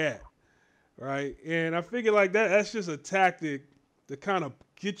where they at, right? And I figure like that. That's just a tactic to kind of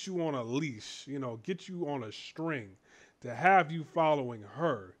get you on a leash, get you on a string, to have you following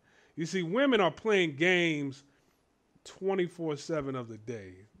her. You see, women are playing games 24/7 of the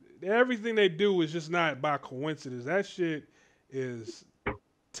day. Everything they do is just not by coincidence. That shit is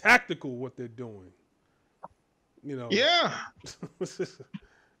tactical what they're doing. Yeah.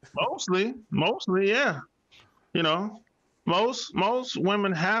 Mostly, yeah. You know, most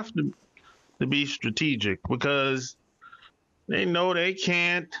women have to be strategic because they know they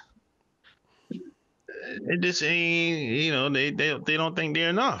can't. It just ain't. They don't think they're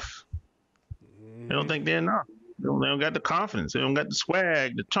enough. They don't think they're enough. They don't got the confidence. They don't got the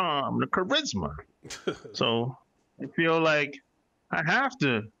swag, the charm, the charisma. So I feel like I have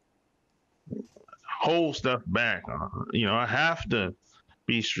to hold stuff back. I have to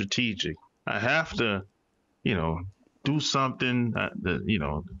be strategic. I have to, do something that,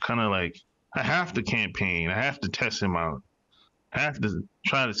 kind of like I have to campaign. I have to test him out. I have to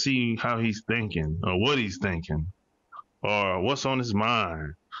try to see how he's thinking or what he's thinking or what's on his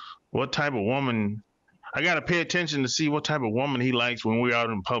mind. What type of woman I got to pay attention to see what type of woman he likes when we're out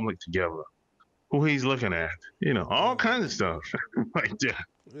in public together, who he's looking at, all kinds of stuff like that.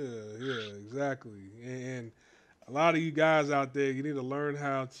 Yeah, exactly. And a lot of you guys out there, you need to learn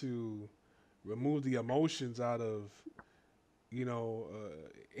how to remove the emotions out of,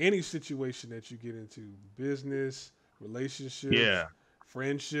 any situation that you get into, business, relationships, Yeah.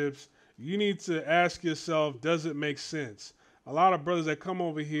 friendships. You need to ask yourself, does it make sense? A lot of brothers that come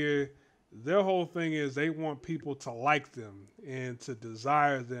over here, their whole thing is they want people to like them and to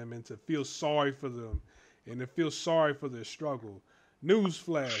desire them and to feel sorry for them and to feel sorry for their struggle.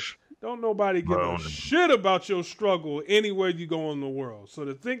 Newsflash. Don't nobody give a Well, shit about your struggle anywhere you go in the world. So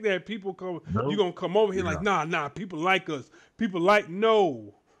to think that people you're no. going to come over here like, nah, people like us.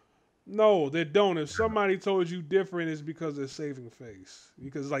 No, they don't. If somebody told you different, it's because they're saving face.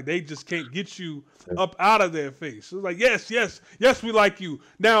 Because like they just can't get you up out of their face. It's like, yes, we like you.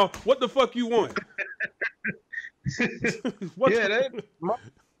 Now, what the fuck you want?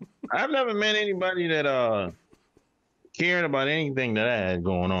 I've never met anybody that cared about anything that I had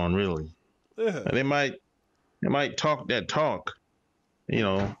going on. Really, Yeah. they might talk that talk,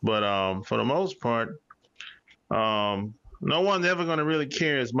 but for the most part, no one's ever going to really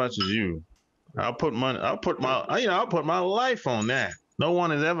care as much as you. I'll put my life on that. No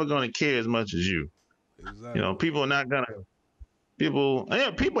one is ever going to care as much as you. Exactly. People are not going to.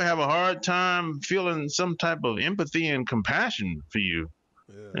 People have a hard time feeling some type of empathy and compassion for you.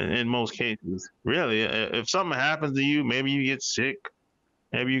 Yeah. In most cases, really, if something happens to you, maybe you get sick,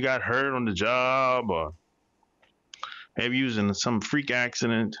 maybe you got hurt on the job, or maybe you was in some freak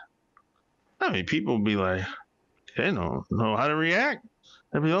accident. I mean, people be like, they don't know how to react.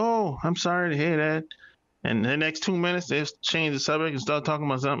 They'll be, oh, I'm sorry to hear that. And the next 2 minutes, they'll change the subject and start talking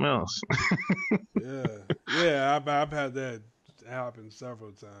about something else. Yeah. I've had that happen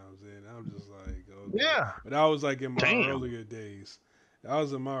several times, and I'm just like, okay. Yeah. But I was like in my Damn. earlier days. That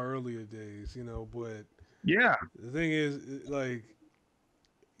was in my earlier days, you know. But Yeah, the thing is, like,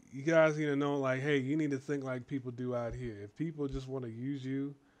 you guys need to know, like, hey, you need to think like people do out here. If people just want to use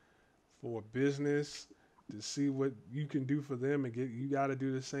you for business to see what you can do for them and get, you got to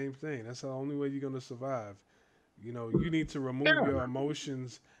do the same thing. That's the only way you're gonna survive. You know, you need to remove yeah, your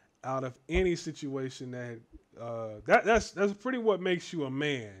emotions out of any situation that that's pretty what makes you a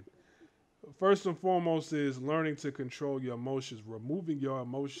man. First and foremost is learning to control your emotions, removing your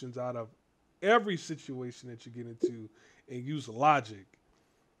emotions out of every situation that you get into, and use logic.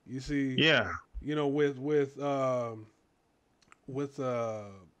 You see, yeah. you know, with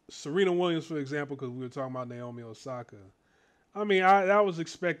Serena Williams, for example, because we were talking about Naomi Osaka. I mean, that was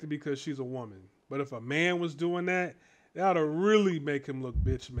expected because she's a woman. But if a man was doing that, that'll really make him look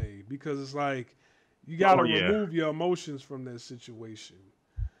bitch made because it's like you got to Oh yeah, remove your emotions from that situation.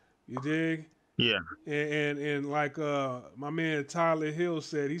 You dig? yeah. And like my man Tyler Hill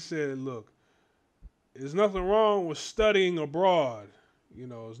said, he said, look, there's nothing wrong with studying abroad. You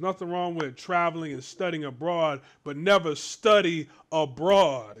know, there's nothing wrong with traveling and studying abroad, but never study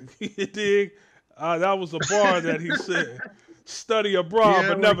abroad. You dig? That was a bar that he said. Study abroad,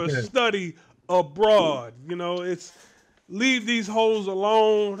 Yeah, I but like never that. study abroad. You know, it's leave these hoes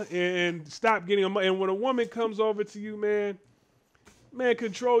alone and stop getting them. And when a woman comes over to you, man,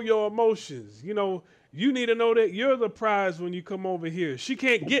 control your emotions. You know, you need to know that you're the prize when you come over here. She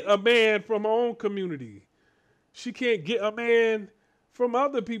can't get a man from her own community. She can't get a man from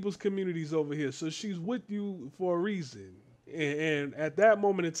other people's communities over here. So she's with you for a reason. And at that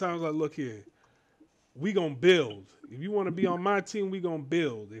moment in time, I was like, look here, we gonna build. If you want to be on my team, we gonna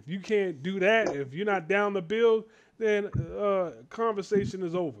build. If you can't do that, if you're not down to build, then conversation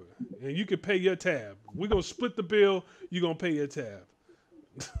is over, and you can pay your tab. We gonna split the bill. You gonna pay your tab.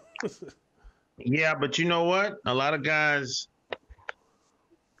 Yeah, but you know what? A lot of guys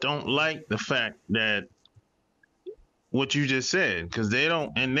don't like the fact that what you just said because they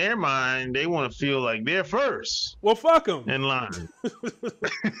don't, in their mind, they want to feel like they're first Well, fuck them. in line.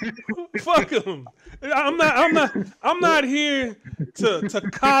 Fuck them. I'm not here to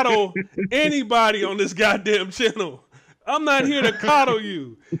coddle anybody on this goddamn channel. I'm not here to coddle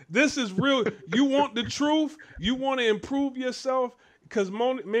you. This is real. You want the truth. You want to improve yourself because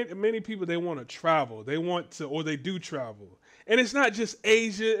many people they want to travel. They want to, or they do travel. And it's not just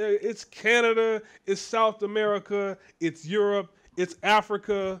Asia. It's Canada. It's South America. It's Europe. It's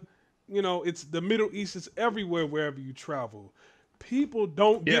Africa. You know, it's the Middle East. It's everywhere wherever you travel. People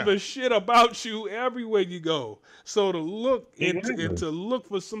don't give Yeah, a shit about you everywhere you go. So to look and exactly. to look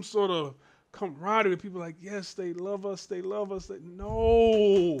for some sort of camaraderie, people are like, yes, they love us. They love us.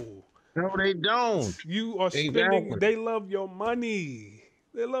 No, No, they don't. you are spending. Exactly. They love your money.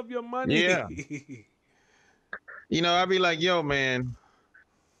 They love your Yeah. money. You know, I'd be like, yo, man,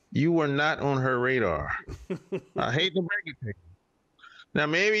 you were not on her radar. I hate to break it to you. Now,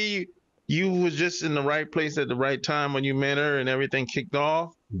 maybe you was just in the right place at the right time when you met her and everything kicked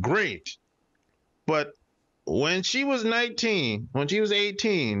off. Great. But when she was 19, when she was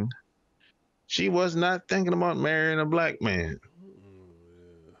 18, she was not thinking about marrying a black man.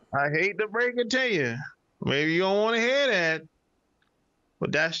 I hate to break it to you. Maybe you don't want to hear that,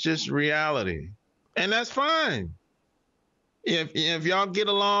 but that's just reality. And that's fine. If y'all get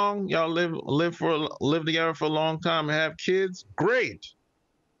along, y'all live together for a long time and have kids, great.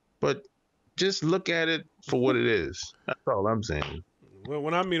 But just look at it for what it is. That's all I'm saying. Well,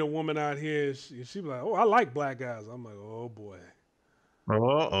 when I meet a woman out here, she be like, "Oh, I like black guys." I'm like, "Oh boy." Uh I'm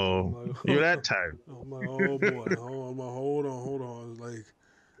oh, like, you're that type. I'm like, "Oh boy." I'm like, hold on. Like,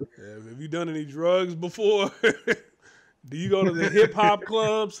 have you done any drugs before? Do you go to the hip hop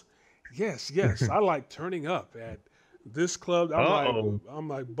clubs? Yes. I like turning up at this club. Uh-oh. I'm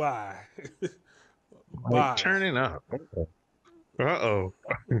like, bye, Like bye. turning up. Uh-oh.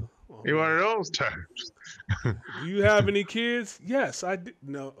 I'm You're one like, of those types. do you have any kids? Yes, I do.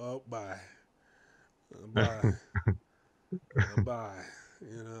 No, oh, bye, bye, bye.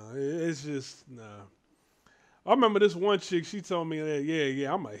 You know, it's just no. I remember this one chick. She told me that,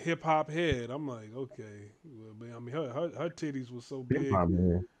 yeah, I'm a hip hop head. I'm like, okay. Well, I mean, her titties was so Hip big. hop,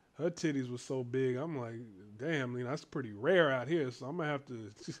 man. Her titties was so big. I'm like, damn, you know, that's pretty rare out here. So I'm gonna have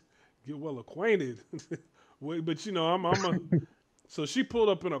to get well acquainted. But you know, I'm a. So she pulled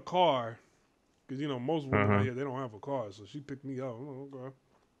up in a car because you know most women out Uh-huh. here they don't have a car. So she picked me up. I'm like, okay.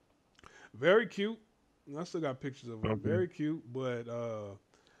 Very cute. I still got pictures of her. Okay. Very cute, but I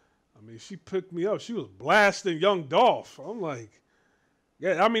mean, she picked me up. She was blasting Young Dolph. I'm like,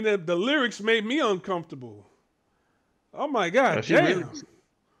 yeah. I mean, the lyrics made me uncomfortable. Oh my god, She damn.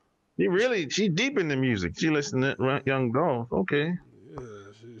 really, she deep in the music. She listened to Young Dolph. Okay. Yeah,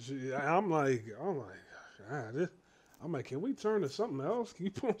 I'm like, God, I'm like, can we turn to something else? Can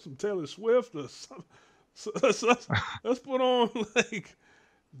you put on some Taylor Swift or something? So, let's put on like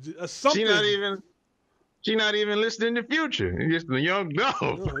She not something. even she not even listening to Future. Just a young dove.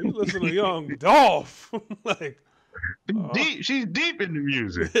 No, you listen to Young Dolph. like, uh, She's deep in the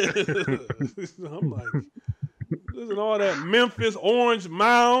music. I'm like, listen to all that Memphis Orange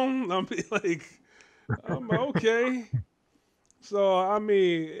Mound. I'm like, okay. So I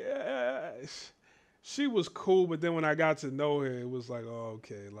mean, she was cool, but then when I got to know her, it was like, oh,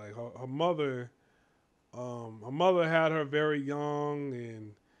 okay. Like her mother had her very young,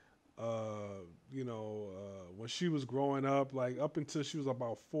 and when she was growing up, like up until she was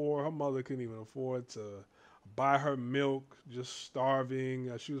about 4, her mother couldn't even afford to buy her milk, just starving.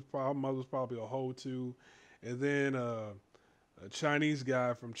 Her mother was probably a hoe too, and then a Chinese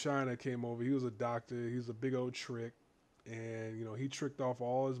guy from China came over. He was a doctor. He was a big old trick, and he tricked off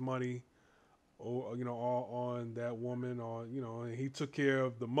all his money, all on that woman. And he took care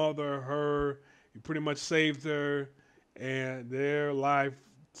of the mother, her. He pretty much saved her, and their life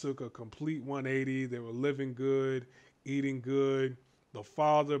took a complete 180. They were living good, eating good. The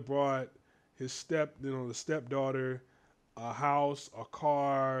father brought the stepdaughter, a house, a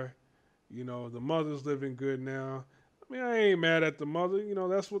car. The mother's living good now. I mean, I ain't mad at the mother.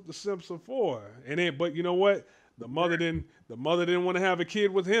 That's what the simps are for. But you know what? The mother didn't. The mother didn't want to have a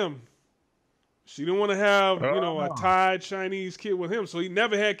kid with him. She didn't want to have, a Oh, Thai Chinese kid with him. So he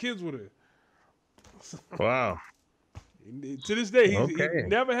never had kids with her. wow. To this day, he Okay.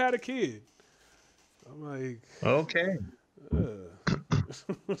 never had a kid. I'm like, Okay. ugh.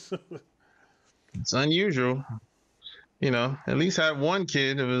 It's unusual. At least have one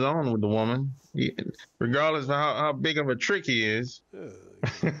kid of his own with the woman, regardless of how big of a trick he is.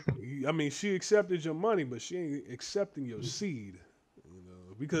 I mean, she accepted your money, but she ain't accepting your seed.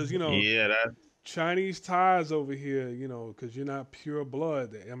 Because Yeah, that. Chinese ties over here, because you're not pure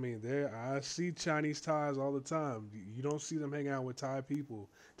blood. I mean, I see Chinese ties all the time. You don't see them hang out with Thai people.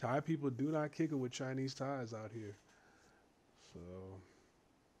 Thai people do not kick it with Chinese ties out here. So,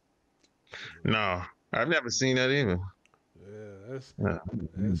 No, I've never seen that either. yeah, that's Yeah.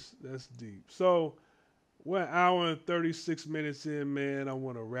 that's that's deep. So, we're an hour and 36 minutes in, man. I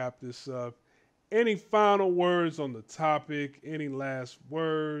want to wrap this up. Any final words on the topic? Any last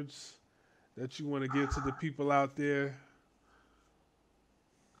words that you want to give to the people out there?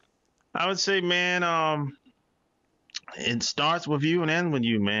 I would say, man, it starts with you and ends with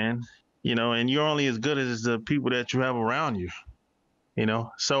you, man. And you're only as good as the people that you have around you.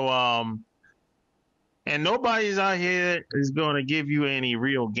 So and nobody's out here is going to give you any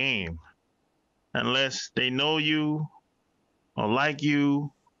real game unless they know you or like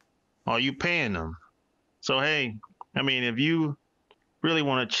you or you paying them. So hey, I mean, if you really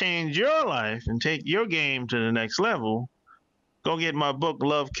want to change your life and take your game to the next level, go get my book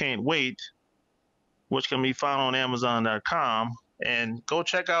Love Can't Wait, which can be found on Amazon.com, and go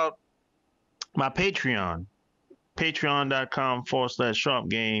check out my Patreon, patreon.com/sharp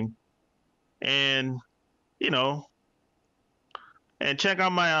game, and you know, and check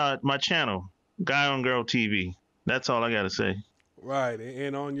out my channel, Guy on Girl TV. That's all I gotta say. Right,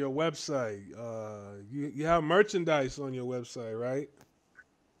 and on your website, you have merchandise on your website, right?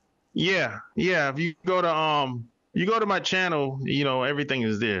 Yeah, yeah. If you go to my channel, everything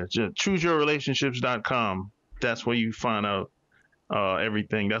is there. Just chooseyourrelationships.com. That's where you find out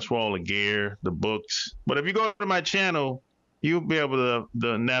everything. That's where all the gear, the books. But if you go to my channel, you'll be able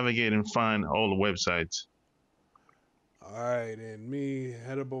to navigate and find all the websites. All right, and me,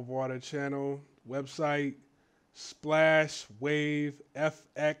 Head Above Water channel, website,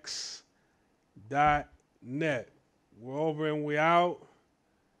 splashwavefx.net. We're over and we out.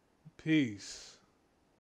 Peace.